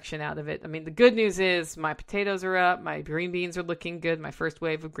good production out of it. I mean, the good news is my potatoes are up, my green beans are looking good, my first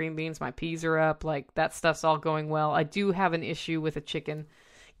wave of green beans, my peas are up, like that stuff's all going well. I do have an issue with a chicken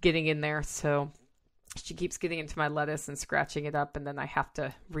getting in there, so she keeps getting into my lettuce and scratching it up, and then I have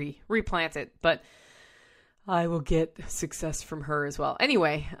to replant it, but I will get success from her as well.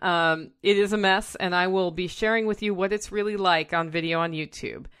 Anyway, it is a mess, and I will be sharing with you what it's really like on video on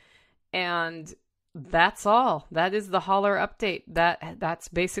YouTube. And that's all. That is the holler update. That's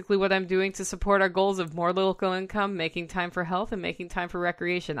basically what I'm doing to support our goals of more local income, making time for health, and making time for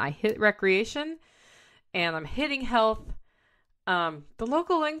recreation. I hit recreation, and I'm hitting health. The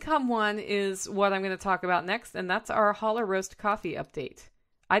local income one is what I'm going to talk about next, and that's our holler roast coffee update.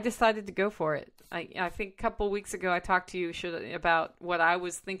 I decided to go for it. I think a couple weeks ago I talked to you about what I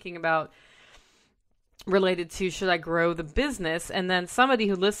was thinking about related to should I grow the business, and then somebody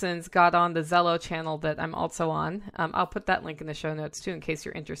who listens got on the Zello channel that I'm also on. I'll put that link in the show notes too in case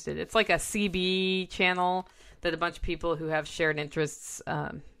you're interested. It's like a CB channel that a bunch of people who have shared interests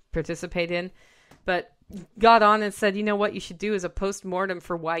participate in, but got on and said, you know what you should do is a post-mortem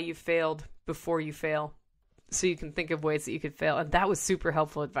for why you failed before you fail, so you can think of ways that you could fail. And that was super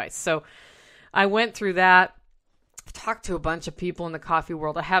helpful advice. So I went through that. I've talked to a bunch of people in the coffee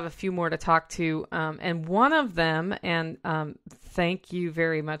world. I have a few more to talk to. And one of them, and thank you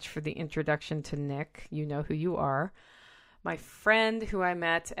very much for the introduction to Nick. You know who you are. My friend who I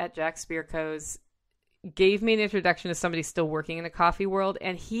met at Jack's Beer Co's gave me an introduction to somebody still working in the coffee world.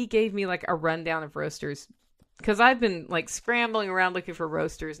 And he gave me like a rundown of roasters. Because I've been like scrambling around looking for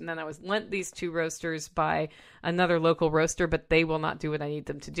roasters. And then I was lent these 2 roasters by another local roaster, but they will not do what I need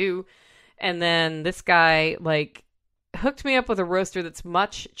them to do. And then this guy like hooked me up with a roaster that's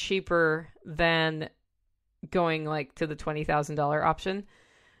much cheaper than going like to the $20,000 option.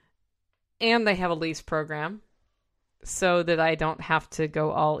 And they have a lease program so that I don't have to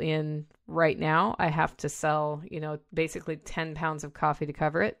go all in right now. I have to sell, basically 10 pounds of coffee to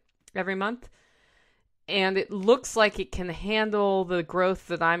cover it every month. And it looks like it can handle the growth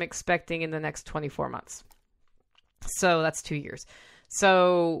that I'm expecting in the next 24 months. So that's 2 years.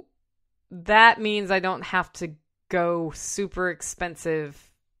 So that means I don't have to go super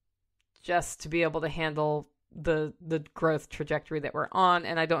expensive just to be able to handle the growth trajectory that we're on.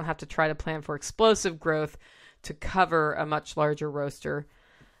 And I don't have to try to plan for explosive growth to cover a much larger roaster.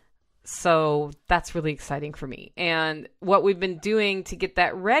 So that's really exciting for me. And what we've been doing to get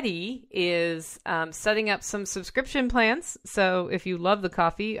that ready is setting up some subscription plans. So if you love the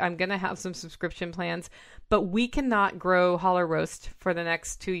coffee, I'm going to have some subscription plans. But we cannot grow Holler Roast for the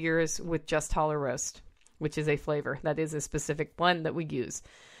next 2 years with just Holler Roast, which is a flavor. That is a specific blend that we use.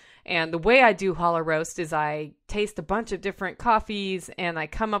 And the way I do Holler Roast is I taste a bunch of different coffees and I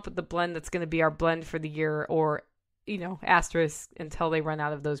come up with the blend that's going to be our blend for the year, or asterisk until they run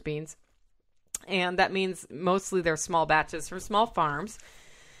out of those beans. And that means mostly they're small batches from small farms.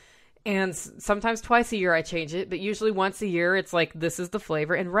 And sometimes twice a year I change it, but usually once a year it's like, this is the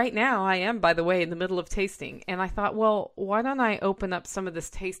flavor. And right now I am, by the way, in the middle of tasting. And I thought, well, why don't I open up some of this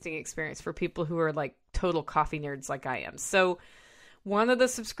tasting experience for people who are like total coffee nerds like I am? So one of the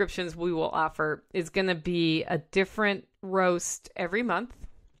subscriptions we will offer is going to be a different roast every month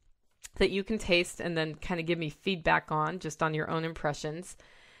that you can taste and then kind of give me feedback on, just on your own impressions.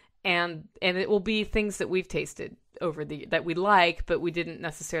 And it will be things that we've tasted over that we like, but we didn't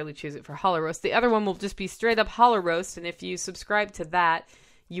necessarily choose it for Holler Roast. The other one will just be straight up Holler Roast. And if you subscribe to that,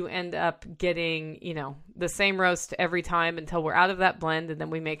 you end up getting, the same roast every time until we're out of that blend. And then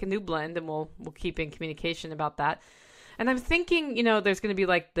we make a new blend, and we'll keep in communication about that. And I'm thinking, there's going to be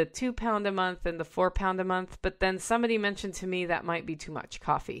like the 2 pound a month and the 4 pound a month. But then somebody mentioned to me that might be too much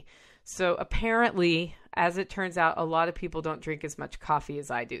coffee. So apparently, as it turns out, a lot of people don't drink as much coffee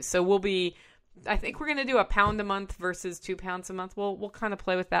as I do. So I think we're going to do a pound a month versus 2 pounds a month. We'll kind of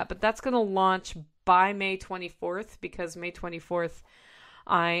play with that. But that's going to launch by May 24th, because May 24th,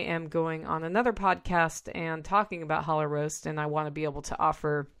 I am going on another podcast and talking about Holler Roast. And I want to be able to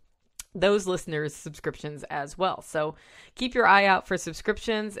offer those listeners subscriptions as well. So keep your eye out for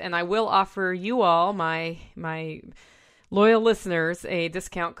subscriptions. And I will offer you all, my loyal listeners, a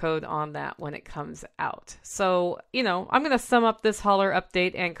discount code on that when it comes out. So, I'm going to sum up this Holler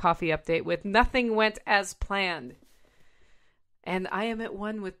update and coffee update with nothing went as planned. And I am at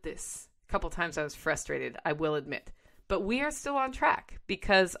one with this. A couple times I was frustrated, I will admit. But we are still on track,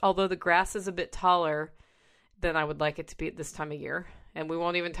 because although the grass is a bit taller than I would like it to be at this time of year, and we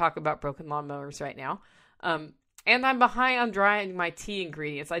won't even talk about broken lawnmowers right now, and I'm behind on drying my tea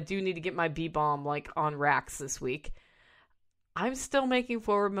ingredients. I do need to get my bee balm on racks this week. I'm still making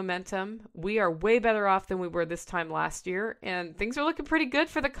forward momentum. We are way better off than we were this time last year, and things are looking pretty good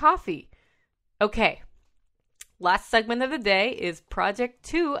for the coffee. Okay, last segment of the day is Project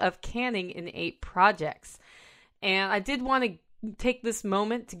 2 of Canning in 8 Projects. And I did want to take this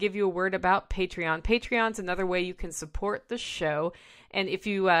moment to give you a word about Patreon. Patreon's another way you can support the show. And if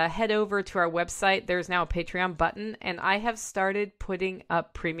you head over to our website, there's now a Patreon button, and I have started putting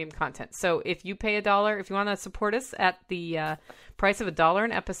up premium content. So if you pay $1, if you want to support us at the price of $1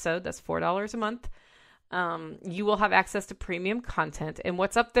 an episode, that's $4 a month, you will have access to premium content. And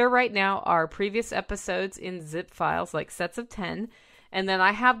what's up there right now are previous episodes in zip files, like sets of 10. And then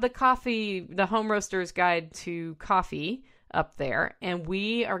I have the Home Roaster's Guide to Coffee up there. And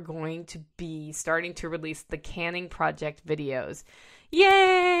we are going to be starting to release the Canning Project videos.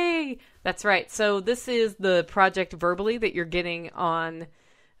 Yay! That's right. So this is the project verbally that you're getting on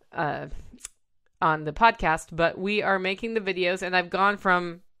the podcast, but we are making the videos, and I've gone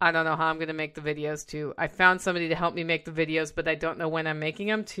from, I don't know how I'm going to make the videos, to I found somebody to help me make the videos, but I don't know when I'm making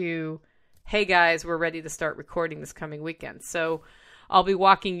them, to, hey guys, we're ready to start recording this coming weekend. So I'll be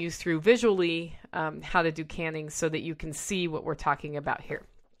walking you through visually how to do canning so that you can see what we're talking about here.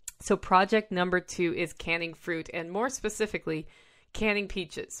 So project number 2 is canning fruit, and more specifically, canning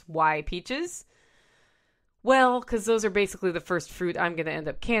peaches. Why peaches? Well, because those are basically the first fruit I'm going to end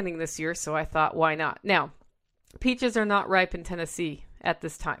up canning this year, so I thought, why not? Now, peaches are not ripe in Tennessee at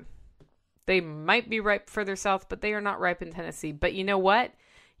this time. They might be ripe further south, but they are not ripe in Tennessee. But you know what?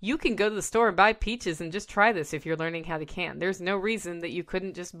 You can go to the store and buy peaches and just try this if you're learning how to can. There's no reason that you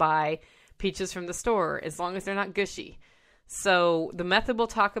couldn't just buy peaches from the store as long as they're not gushy. So the method we'll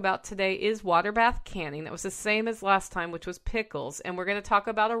talk about today is water bath canning. That was the same as last time, which was pickles. And we're going to talk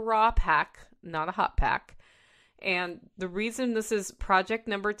about a raw pack, not a hot pack. And the reason this is project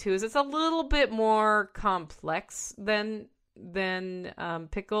number 2 is it's a little bit more complex than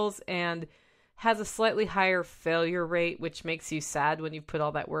pickles and has a slightly higher failure rate, which makes you sad when you put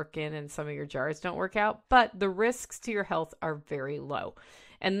all that work in and some of your jars don't work out. But the risks to your health are very low.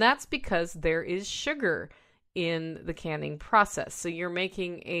 And that's because there is sugar in the canning process. So you're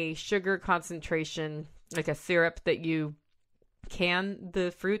making a sugar concentration, like a syrup that you can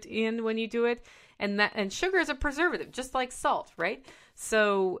the fruit in when you do it. And sugar is a preservative, just like salt, right?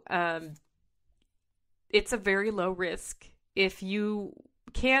 So it's a very low risk. If you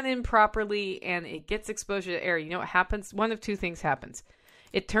can improperly and it gets exposure to air, you know what happens? One of two things happens.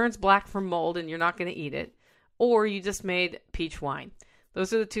 It turns black from mold and you're not going to eat it, or you just made peach wine.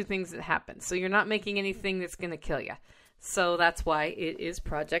 Those are the two things that happen. So you're not making anything that's going to kill you. So that's why it is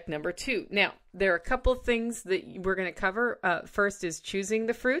project number 2. Now, there are a couple of things that we're going to cover. First is choosing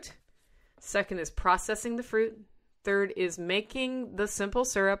the fruit. Second is processing the fruit. Third is making the simple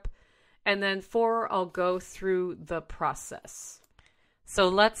syrup. And then 4, I'll go through the process. So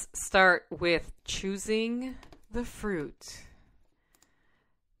let's start with choosing the fruit.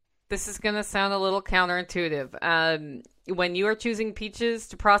 This is going to sound a little counterintuitive. When you are choosing peaches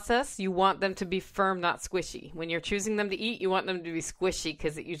to process, you want them to be firm, not squishy. When you're choosing them to eat, you want them to be squishy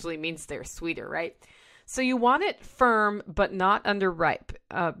because it usually means they're sweeter, right? So you want it firm, but not underripe,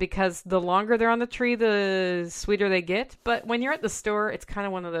 because the longer they're on the tree, the sweeter they get. But when you're at the store, it's kind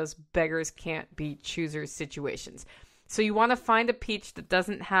of one of those beggars can't be choosers situations. So you want to find a peach that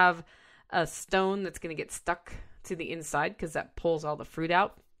doesn't have a stone that's going to get stuck to the inside because that pulls all the fruit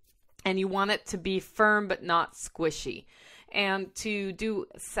out. And you want it to be firm but not squishy. And to do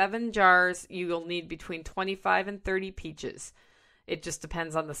 7 jars, you'll need between 25 and 30 peaches. It just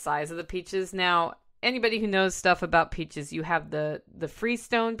depends on the size of the peaches. Now, anybody who knows stuff about peaches, you have the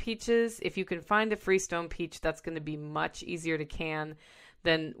freestone peaches. If you can find a freestone peach, that's going to be much easier to can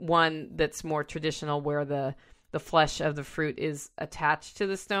than one that's more traditional where the flesh of the fruit is attached to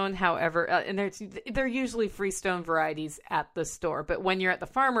the stone. However, and they're usually freestone varieties at the store. But when you're at the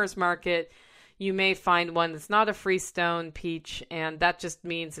farmer's market, you may find one that's not a freestone peach, and that just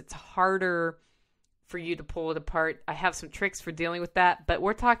means it's harder for you to pull it apart. I have some tricks for dealing with that, but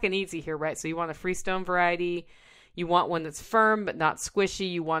we're talking easy here, right? So you want a freestone variety. You want one that's firm but not squishy.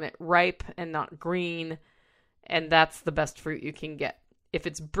 You want it ripe and not green, and that's the best fruit you can get. If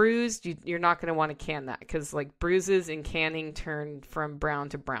it's bruised, you're not going to want to can that because like bruises in canning turn from brown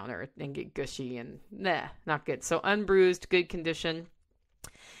to browner and get gushy and not good. So unbruised, good condition.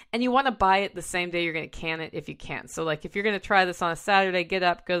 And you want to buy it the same day you're going to can it if you can. So like if you're going to try this on a Saturday, get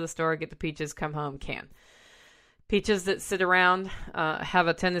up, go to the store, get the peaches, come home, can. Peaches that sit around have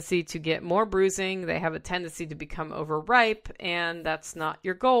a tendency to get more bruising. They have a tendency to become overripe, and that's not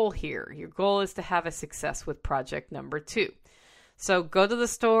your goal here. Your goal is to have a success with project number 2. So go to the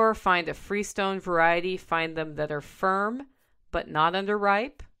store, find a freestone variety, find them that are firm but not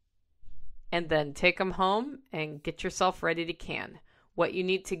underripe, and then take them home and get yourself ready to can. What you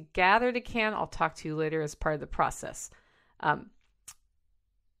need to gather to can, I'll talk to you later as part of the process.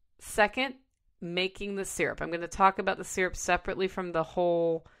 Second, making the syrup. I'm going to talk about the syrup separately from the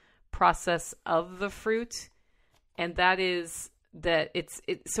whole process of the fruit, and that is that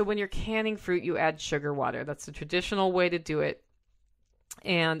so when you're canning fruit, you add sugar water. That's the traditional way to do it.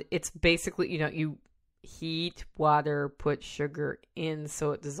 And it's basically, you heat water, put sugar in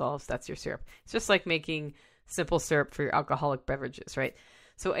so it dissolves. That's your syrup. It's just like making simple syrup for your alcoholic beverages, right?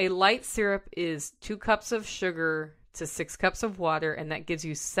 So a light syrup is 2 cups of sugar to 6 cups of water, and that gives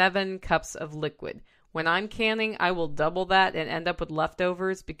you 7 cups of liquid. When I'm canning, I will double that and end up with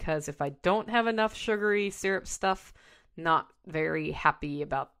leftovers because if I don't have enough sugary syrup stuff, not very happy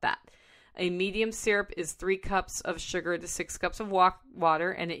about that. A medium syrup is 3 cups of sugar to 6 cups of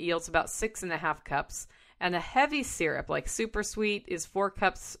water, and it yields about 6.5 cups. And a heavy syrup, like super sweet, is 4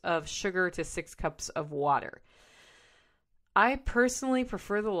 cups of sugar to 6 cups of water. I personally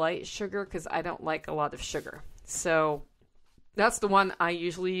prefer the light sugar because I don't like a lot of sugar. So that's the one I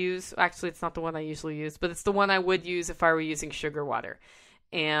usually use. Actually, it's not the one I usually use, but it's the one I would use if I were using sugar water.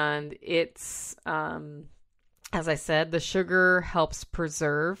 And it's... as I said, the sugar helps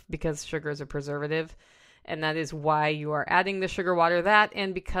preserve because sugar is a preservative. And that is why you are adding the sugar water. That,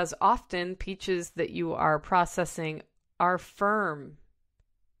 and because often peaches that you are processing are firm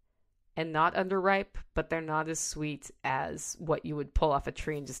and not underripe, but they're not as sweet as what you would pull off a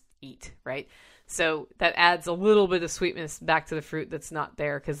tree and just eat, right? So that adds a little bit of sweetness back to the fruit that's not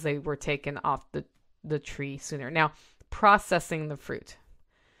there because they were taken off the tree sooner. Now, processing the fruit.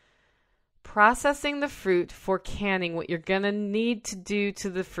 Processing the fruit for canning, what you're going to need to do to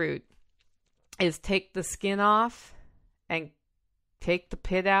the fruit is take the skin off and take the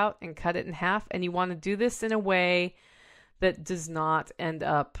pit out and cut it in half. And you want to do this in a way that does not end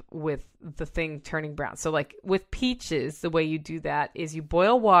up with the thing turning brown. So like with peaches, the way you do that is you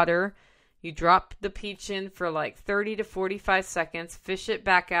boil water, you drop the peach in for like 30 to 45 seconds, fish it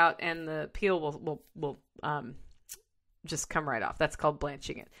back out, and the peel will just come right off. That's called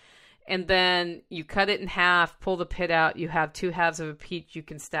blanching it. And then you cut it in half, pull the pit out. You have 2 halves of a peach. You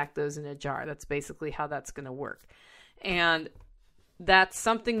can stack those in a jar. That's basically how that's going to work. And that's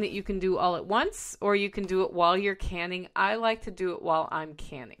something that you can do all at once, or you can do it while you're canning. I like to do it while I'm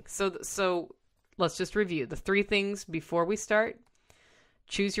canning. So let's just review the 3 things before we start.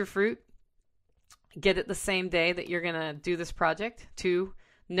 Choose your fruit. Get it the same day that you're going to do this project. 2,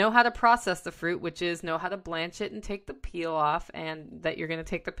 know how to process the fruit, which is know how to blanch it and take the peel off, and that you're going to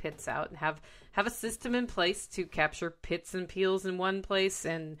take the pits out and have a system in place to capture pits and peels in one place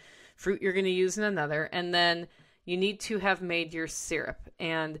and fruit you're going to use in another. And then you need to have made your syrup.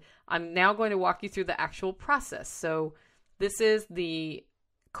 And I'm now going to walk you through the actual process. So this is the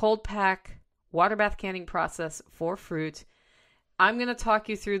cold pack water bath canning process for fruit. I'm going to talk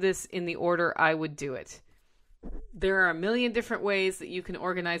you through this in the order I would do it. There are a million different ways that you can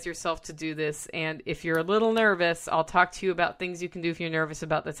organize yourself to do this. And if you're a little nervous, I'll talk to you about things you can do if you're nervous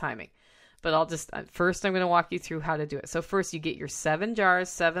about the timing. But first I'm going to walk you through how to do it. So first you get your 7 jars,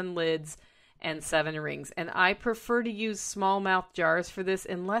 7 lids, and 7 rings. And I prefer to use small mouth jars for this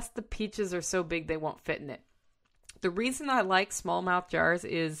unless the peaches are so big they won't fit in it. The reason I like small mouth jars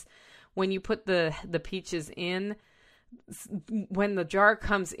is when you put the peaches in, when the jar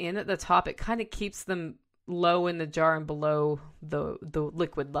comes in at the top, it kind of keeps them low in the jar and below the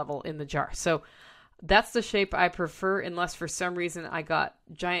liquid level in the jar. So that's the shape I prefer, unless for some reason I got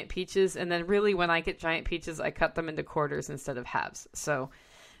giant peaches. And then really when I get giant peaches, I cut them into quarters instead of halves. So,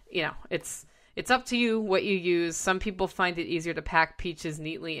 it's up to you what you use. Some people find it easier to pack peaches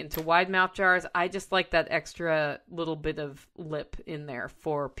neatly into wide mouth jars. I just like that extra little bit of lip in there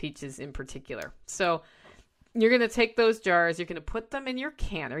for peaches in particular. So you're going to take those jars, you're going to put them in your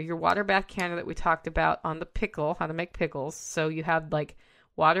canner, your water bath canner that we talked about on the pickle, how to make pickles. So you have like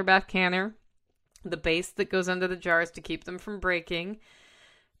water bath canner, the base that goes under the jars to keep them from breaking.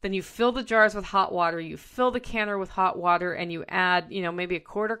 Then you fill the jars with hot water, you fill the canner with hot water, and you add, maybe a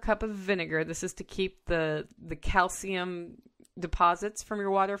 1/4 cup of vinegar. This is to keep the calcium deposits from your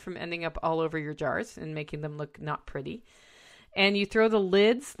water from ending up all over your jars and making them look not pretty. And you throw the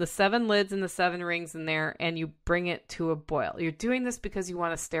lids, the 7 lids and the 7 rings in there, and you bring it to a boil. You're doing this because you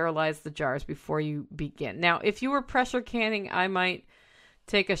want to sterilize the jars before you begin. Now, if you were pressure canning, I might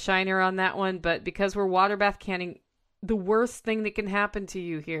take a shiner on that one, but because we're water bath canning, the worst thing that can happen to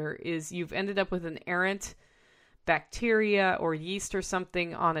you here is you've ended up with an errant bacteria or yeast or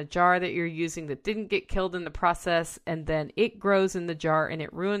something on a jar that you're using that didn't get killed in the process, and then it grows in the jar and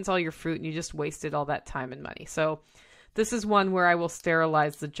it ruins all your fruit and you just wasted all that time and money. So this is one where I will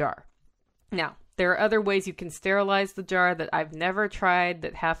sterilize the jar. Now, there are other ways you can sterilize the jar that I've never tried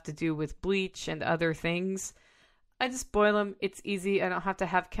that have to do with bleach and other things. I just boil them. It's easy. I don't have to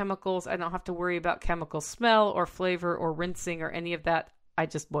have chemicals. I don't have to worry about chemical smell or flavor or rinsing or any of that. I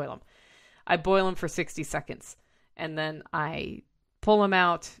just boil them. I boil them for 60 seconds. And then I pull them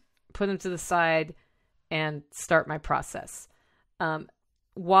out, put them to the side, and start my process.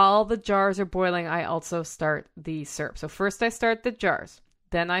 While the jars are boiling, I also start the syrup. So first I start the jars.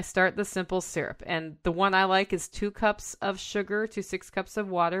 Then I start the simple syrup. And the one I like is 2 cups of sugar to 6 cups of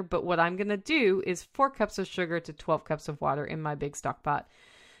water. But what I'm going to do is 4 cups of sugar to 12 cups of water in my big stock pot.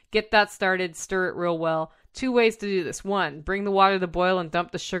 Get that started, stir it real well. 2 ways to do this. 1, bring the water to boil and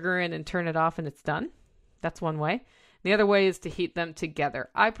dump the sugar in and turn it off and it's done. That's one way. The other way is to heat them together.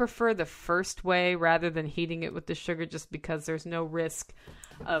 I prefer the first way rather than heating it with the sugar just because there's no risk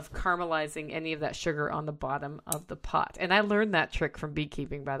of caramelizing any of that sugar on the bottom of the pot. And I learned that trick from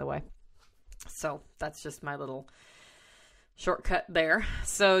beekeeping, by the way. So that's just my little shortcut there.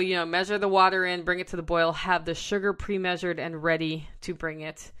 So, measure the water in, bring it to the boil, have the sugar pre-measured and ready to bring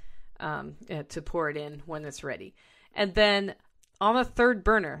it, to pour it in when it's ready. And then on a 3rd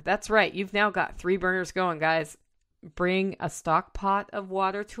burner, that's right, you've now got 3 burners going, guys. bring a stock pot of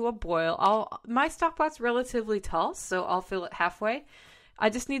water to a boil. My stock pot's relatively tall, so I'll fill it halfway. I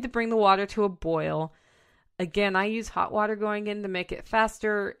just need to bring the water to a boil. Again, I use hot water going in to make it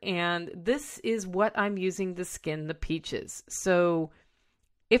faster, and this is what I'm using to skin the peaches. So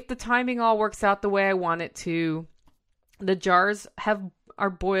if the timing all works out the way I want it to, the jars are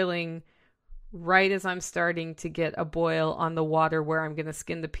boiling right as I'm starting to get a boil on the water where I'm going to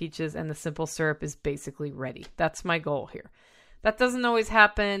skin the peaches, and the simple syrup is basically ready. That's my goal here. That doesn't always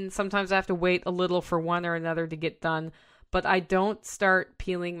happen. Sometimes I have to wait a little for one or another to get done, but I don't start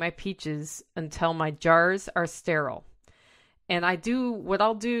peeling my peaches until my jars are sterile. And what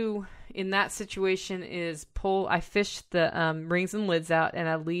I'll do in that situation is I fish the rings and lids out, and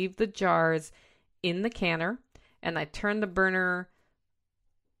I leave the jars in the canner, and I turn the burner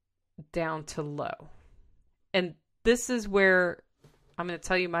down to low. And this is where I'm going to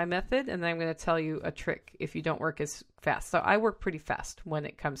tell you my method, and then I'm going to tell you a trick if you don't work as fast. So I work pretty fast when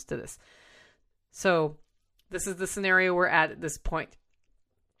it comes to this. So this is the scenario we're at this point.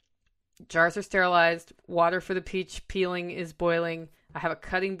 Jars are sterilized. Water for the peach peeling is boiling. I have a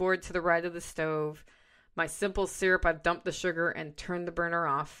cutting board to the right of the stove. My simple syrup, I've dumped the sugar and turned the burner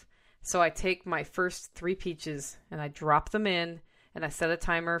off. So I take my first 3 peaches and I drop them in, and I set a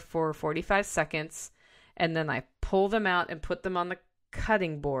timer for 45 seconds, and then I pull them out and put them on the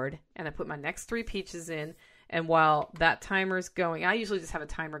cutting board, and I put my next 3 peaches in. And while that timer is going, I usually just have a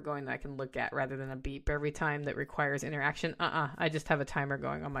timer going that I can look at rather than a beep every time that requires interaction. I just have a timer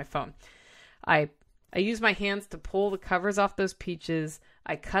going on my phone. I use my hands to pull the covers off those peaches.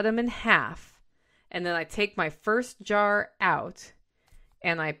 I cut them in half, and then I take my first jar out,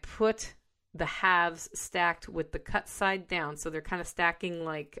 and I put the halves stacked with the cut side down. So they're kind of stacking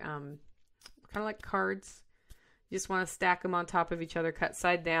like cards. You just want to stack them on top of each other, cut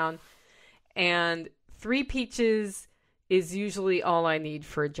side down. And 3 peaches is usually all I need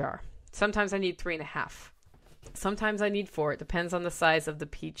for a jar. Sometimes I need 3.5. Sometimes I need 4. It depends on the size of the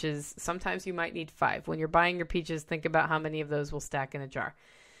peaches. Sometimes you might need 5. When you're buying your peaches, think about how many of those will stack in a jar.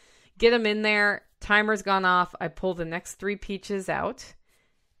 Get them in there. Timer's gone off. I pull the next 3 peaches out.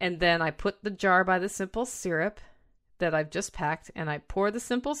 And then I put the jar by the simple syrup that I've just packed, and I pour the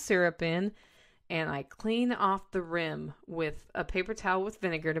simple syrup in, and I clean off the rim with a paper towel with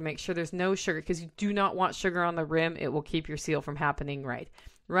vinegar to make sure there's no sugar, because you do not want sugar on the rim. It will keep your seal from happening right.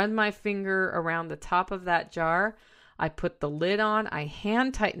 Run my finger around the top of that jar. I put the lid on. I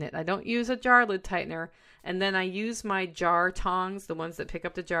hand tighten it. I don't use a jar lid tightener. And then I use my jar tongs, the ones that pick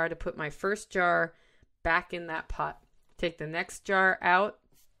up the jar, to put my first jar back in that pot. Take the next jar out.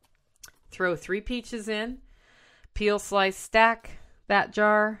 Throw 3 peaches in, peel, slice, stack that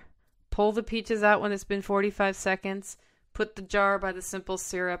jar, pull the peaches out when it's been 45 seconds, put the jar by the simple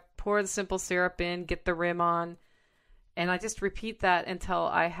syrup, pour the simple syrup in, get the rim on, and I just repeat that until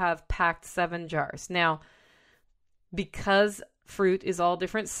I have packed 7 jars. Now, because fruit is all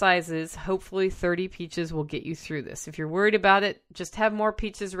different sizes, hopefully 30 peaches will get you through this. If you're worried about it, just have more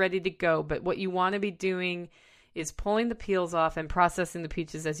peaches ready to go, but what you want to be doing is pulling the peels off and processing the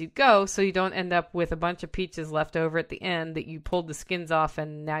peaches as you go, so you don't end up with a bunch of peaches left over at the end that you pulled the skins off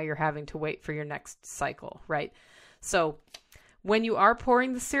and now you're having to wait for your next cycle, right? So when you are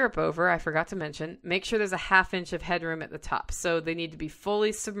pouring the syrup over, I forgot to mention, make sure there's a 1/2 inch of headroom at the top. So they need to be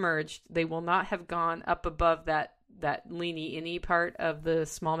fully submerged. They will not have gone up above that leany-inny part of the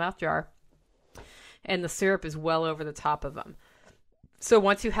smallmouth jar. And the syrup is well over the top of them. So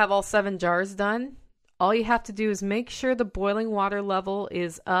once you have all 7 jars done, all you have to do is make sure the boiling water level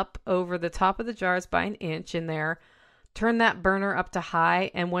is up over the top of the jars by 1 inch in there. Turn that burner up to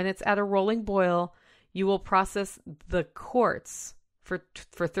high, and when it's at a rolling boil, you will process the quarts for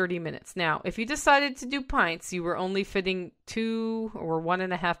 30 minutes. Now, if you decided to do pints, you were only fitting 2 or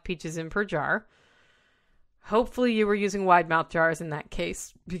 1.5 peaches in per jar. Hopefully you were using wide mouth jars in that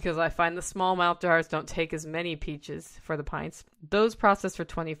case, because I find the small mouth jars don't take as many peaches for the pints. Those process for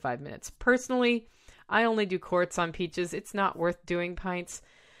 25 minutes. Personally, I only do quarts on peaches. It's not worth doing pints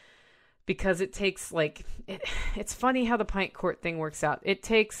because it takes it's funny how the pint quart thing works out. It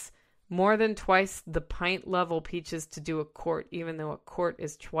takes more than twice the pint level peaches to do a quart, even though a quart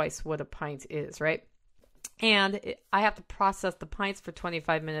is twice what a pint is, right? And I have to process the pints for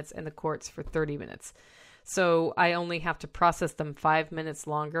 25 minutes and the quarts for 30 minutes. So I only have to process them 5 minutes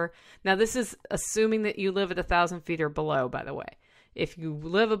longer. Now, this is assuming that you live at 1,000 feet or below, by the way. If you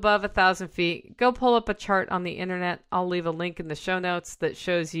live above 1,000 feet, go pull up a chart on the internet. I'll leave a link in the show notes that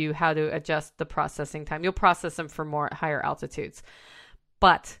shows you how to adjust the processing time. You'll process them for more at higher altitudes.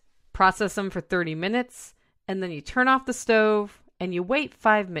 But process them for 30 minutes, and then you turn off the stove, and you wait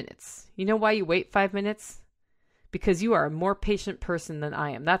 5 minutes. You know why you wait 5 minutes? because you are a more patient person than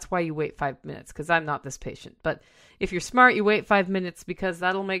I am. That's why you wait 5 minutes, because I'm not this patient. But if you're smart, you wait 5 minutes because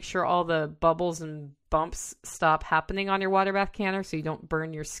that'll make sure all the bubbles and bumps stop happening on your water bath canner so you don't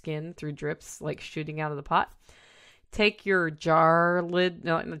burn your skin through drips like shooting out of the pot. Take your jar lid,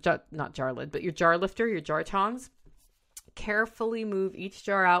 no, not jar lid, but your jar lifter, your jar tongs. Carefully move each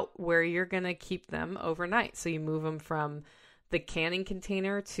jar out where you're going to keep them overnight. So you move them from the canning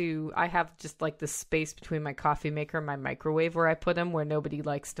container to, I have just like the space between my coffee maker and my microwave where I put them, where nobody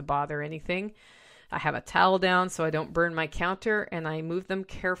likes to bother anything. I have a towel down so I don't burn my counter, and I move them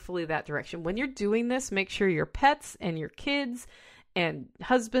carefully that direction. When you're doing this, make sure your pets and your kids and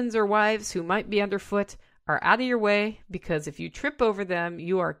husbands or wives who might be underfoot are out of your way, because if you trip over them,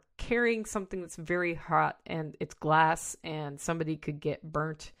 you are carrying something that's very hot and it's glass and somebody could get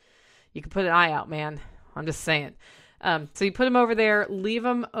burnt. You could put an eye out, man. I'm just saying. So you put them over there, leave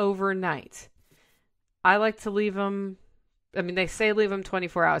them overnight. I like to leave them, they say leave them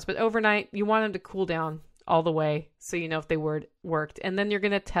 24 hours, but overnight you want them to cool down all the way so you know if they worked. And then you're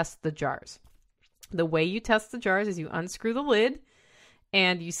going to test the jars. The way you test the jars is you unscrew the lid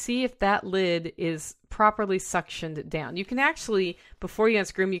and you see if that lid is properly suctioned down. You can actually, before you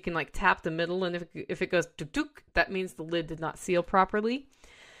unscrew them, you can like tap the middle, and if it goes tuk-tuk, that means the lid did not seal properly.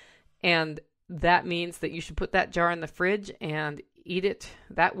 And that means that you should put that jar in the fridge and eat it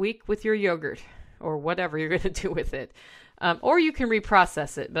that week with your yogurt or whatever you're going to do with it. Or you can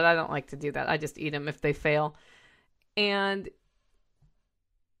reprocess it, but I don't like to do that. I just eat them if they fail. And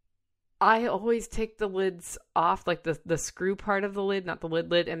I always take the lids off, like the screw part of the lid, not the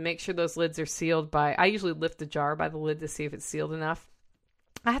lid, and make sure those lids are sealed by, I usually lift the jar by the lid to see if it's sealed enough.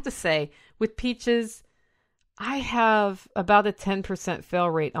 I have to say, with peaches, I have about a 10% fail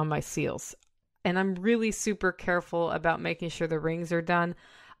rate on my seals. And I'm really super careful about making sure the rings are done.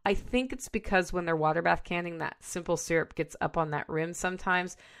 I think it's because when they're water bath canning, that simple syrup gets up on that rim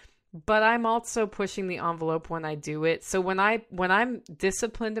sometimes. But I'm also pushing the envelope when I do it. So when I'm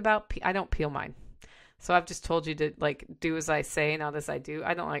disciplined about, I don't peel mine. So I've just told you to like do as I say, not as I do.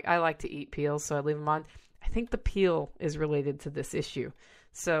 I like to eat peels, so I leave them on. I think the peel is related to this issue.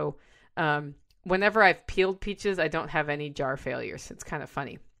 So whenever I've peeled peaches, I don't have any jar failures. It's kind of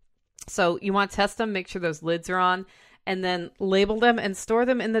funny. So you want to test them, make sure those lids are on, and then label them and store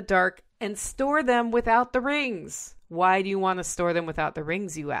them in the dark and store them without the rings. Why do you want to store them without the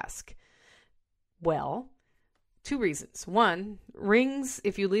rings, you ask? Well, 2 reasons. 1, rings,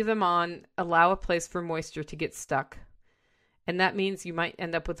 if you leave them on, allow a place for moisture to get stuck. And that means you might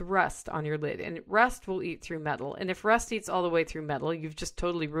end up with rust on your lid. And rust will eat through metal. And if rust eats all the way through metal, you've just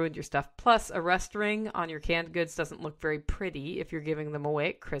totally ruined your stuff. Plus, a rust ring on your canned goods doesn't look very pretty if you're giving them away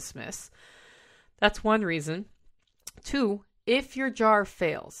at Christmas. That's 1 reason. 2, if your jar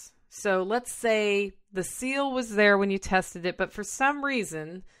fails. So let's say the seal was there when you tested it, but for some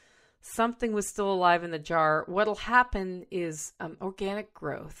reason, something was still alive in the jar. What'll happen is organic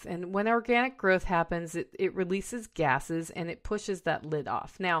growth. And when organic growth happens, it releases gases and it pushes that lid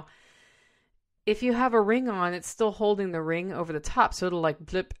off. Now, if you have a ring on, it's still holding the ring over the top. So it'll like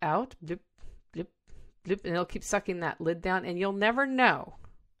blip out, blip, blip, blip, and it'll keep sucking that lid down. And you'll never know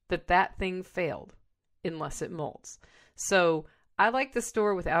that thing failed unless it molds. So I like to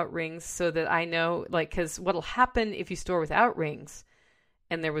store without rings so that I know, because what'll happen if you store without rings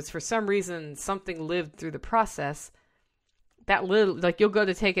and there was for some reason something lived through the process, that lid, you'll go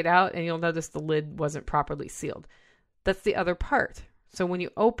to take it out and you'll notice the lid wasn't properly sealed. That's the other part. So when you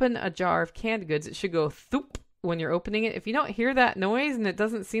open a jar of canned goods, it should go thoop when you're opening it. If you don't hear that noise and it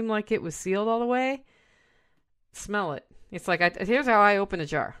doesn't seem like it was sealed all the way, smell it. It's here's how I open a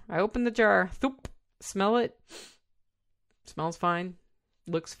jar. I open the jar, thoop, smell it. Smells fine.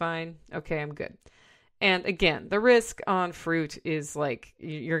 Looks fine. Okay, I'm good. And again, the risk on fruit is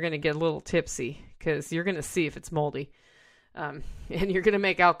you're going to get a little tipsy because you're going to see if it's moldy. And you're going to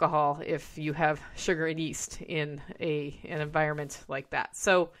make alcohol if you have sugar and yeast in an environment like that.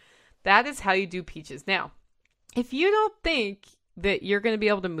 So that is how you do peaches. Now, if you don't think that you're going to be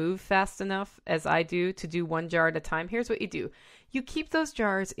able to move fast enough as I do to do 1 jar at a time, here's what you do. You keep those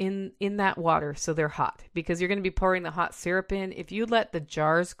jars in that water so they're hot because you're going to be pouring the hot syrup in. If you let the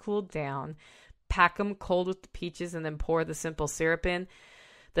jars cool down, pack them cold with the peaches, and then pour the simple syrup in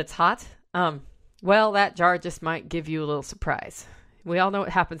that's hot, that jar just might give you a little surprise. We all know what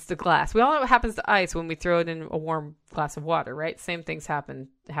happens to glass. We all know what happens to ice when we throw it in a warm glass of water, right? Same things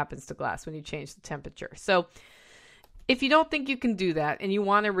happens to glass when you change the temperature. So if you don't think you can do that and you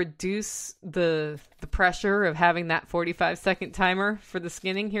want to reduce the pressure of having that 45-second timer for the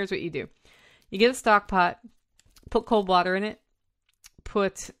skinning, here's what you do. You get a stock pot, put cold water in it,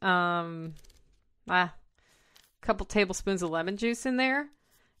 put couple tablespoons of lemon juice in there,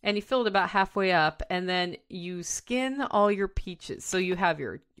 and you fill it about halfway up, and then you skin all your peaches. So you have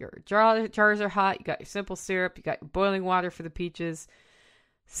your jars are hot, you got your simple syrup, you got your boiling water for the peaches.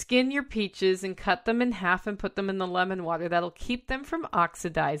 Skin your peaches and cut them in half and put them in the lemon water. That'll keep them from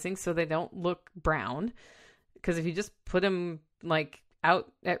oxidizing so they don't look brown. Because if you just put them like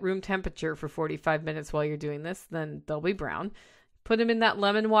out at room temperature for 45 minutes while you're doing this, then they'll be brown. Put them in that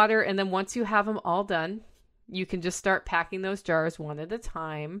lemon water, and then once you have them all done, you can just start packing those jars one at a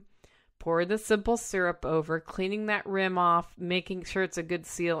time. Pour the simple syrup over, cleaning that rim off, making sure it's a good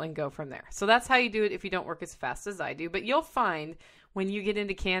seal, and go from there. So that's how you do it if you don't work as fast as I do. But you'll find when you get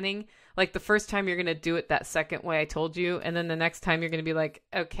into canning, like the first time you're going to do it that second way I told you, and then the next time you're going to be like,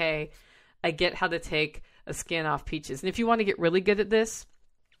 okay, I get how to take a skin off peaches. And if you want to get really good at this,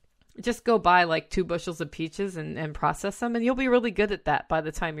 just go buy like 2 bushels of peaches and process them, and you'll be really good at that by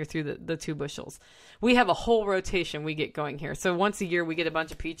the time you're through the 2 bushels. We have a whole rotation we get going here. So once a year we get a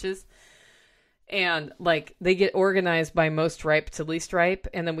bunch of peaches, and like they get organized by most ripe to least ripe,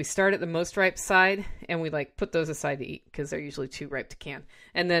 and then we start at the most ripe side, and we like put those aside to eat because they're usually too ripe to can.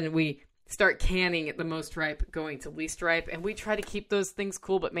 And then we start canning at the most ripe going to least ripe, and we try to keep those things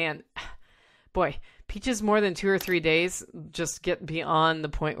cool. But man, boy, peaches more than 2 or 3 days just get beyond the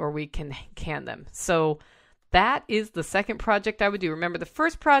point where we can can them. So that is the second project I would do. Remember, the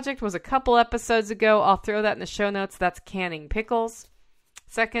first project was a couple episodes ago. I'll throw that in the show notes. That's canning pickles.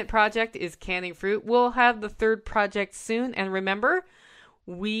 Second project is canning fruit. We'll have the third project soon. And remember,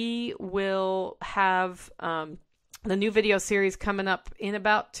 we will have the new video series coming up in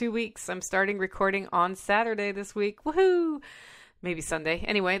about 2 weeks. I'm starting recording on Saturday this week. Woohoo! Maybe Sunday.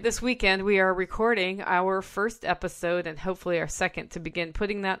 Anyway, this weekend we are recording our first episode and hopefully our second to begin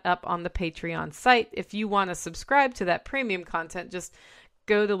putting that up on the Patreon site. If you want to subscribe to that premium content, just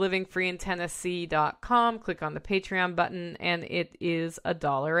go to livingfreeintennessee.com, click on the Patreon button, and it is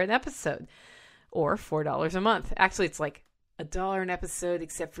 $1 an episode or $4 a month. Actually, it's like $1 an episode,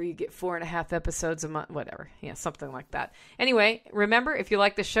 except for you get 4.5 episodes a month, whatever. Yeah, something like that. Anyway, remember, if you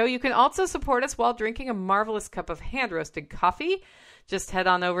like the show, you can also support us while drinking a marvelous cup of hand-roasted coffee. Just head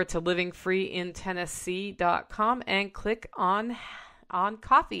on over to livingfreeintennessee.com and click on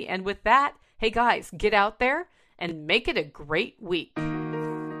coffee. And with that, hey guys, get out there and make it a great week.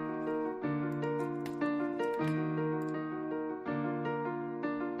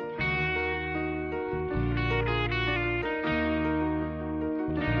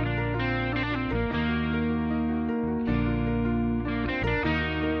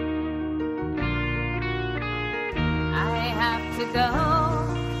 Go.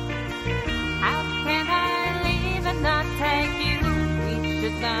 How can I leave and not take you? We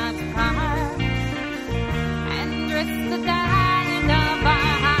should not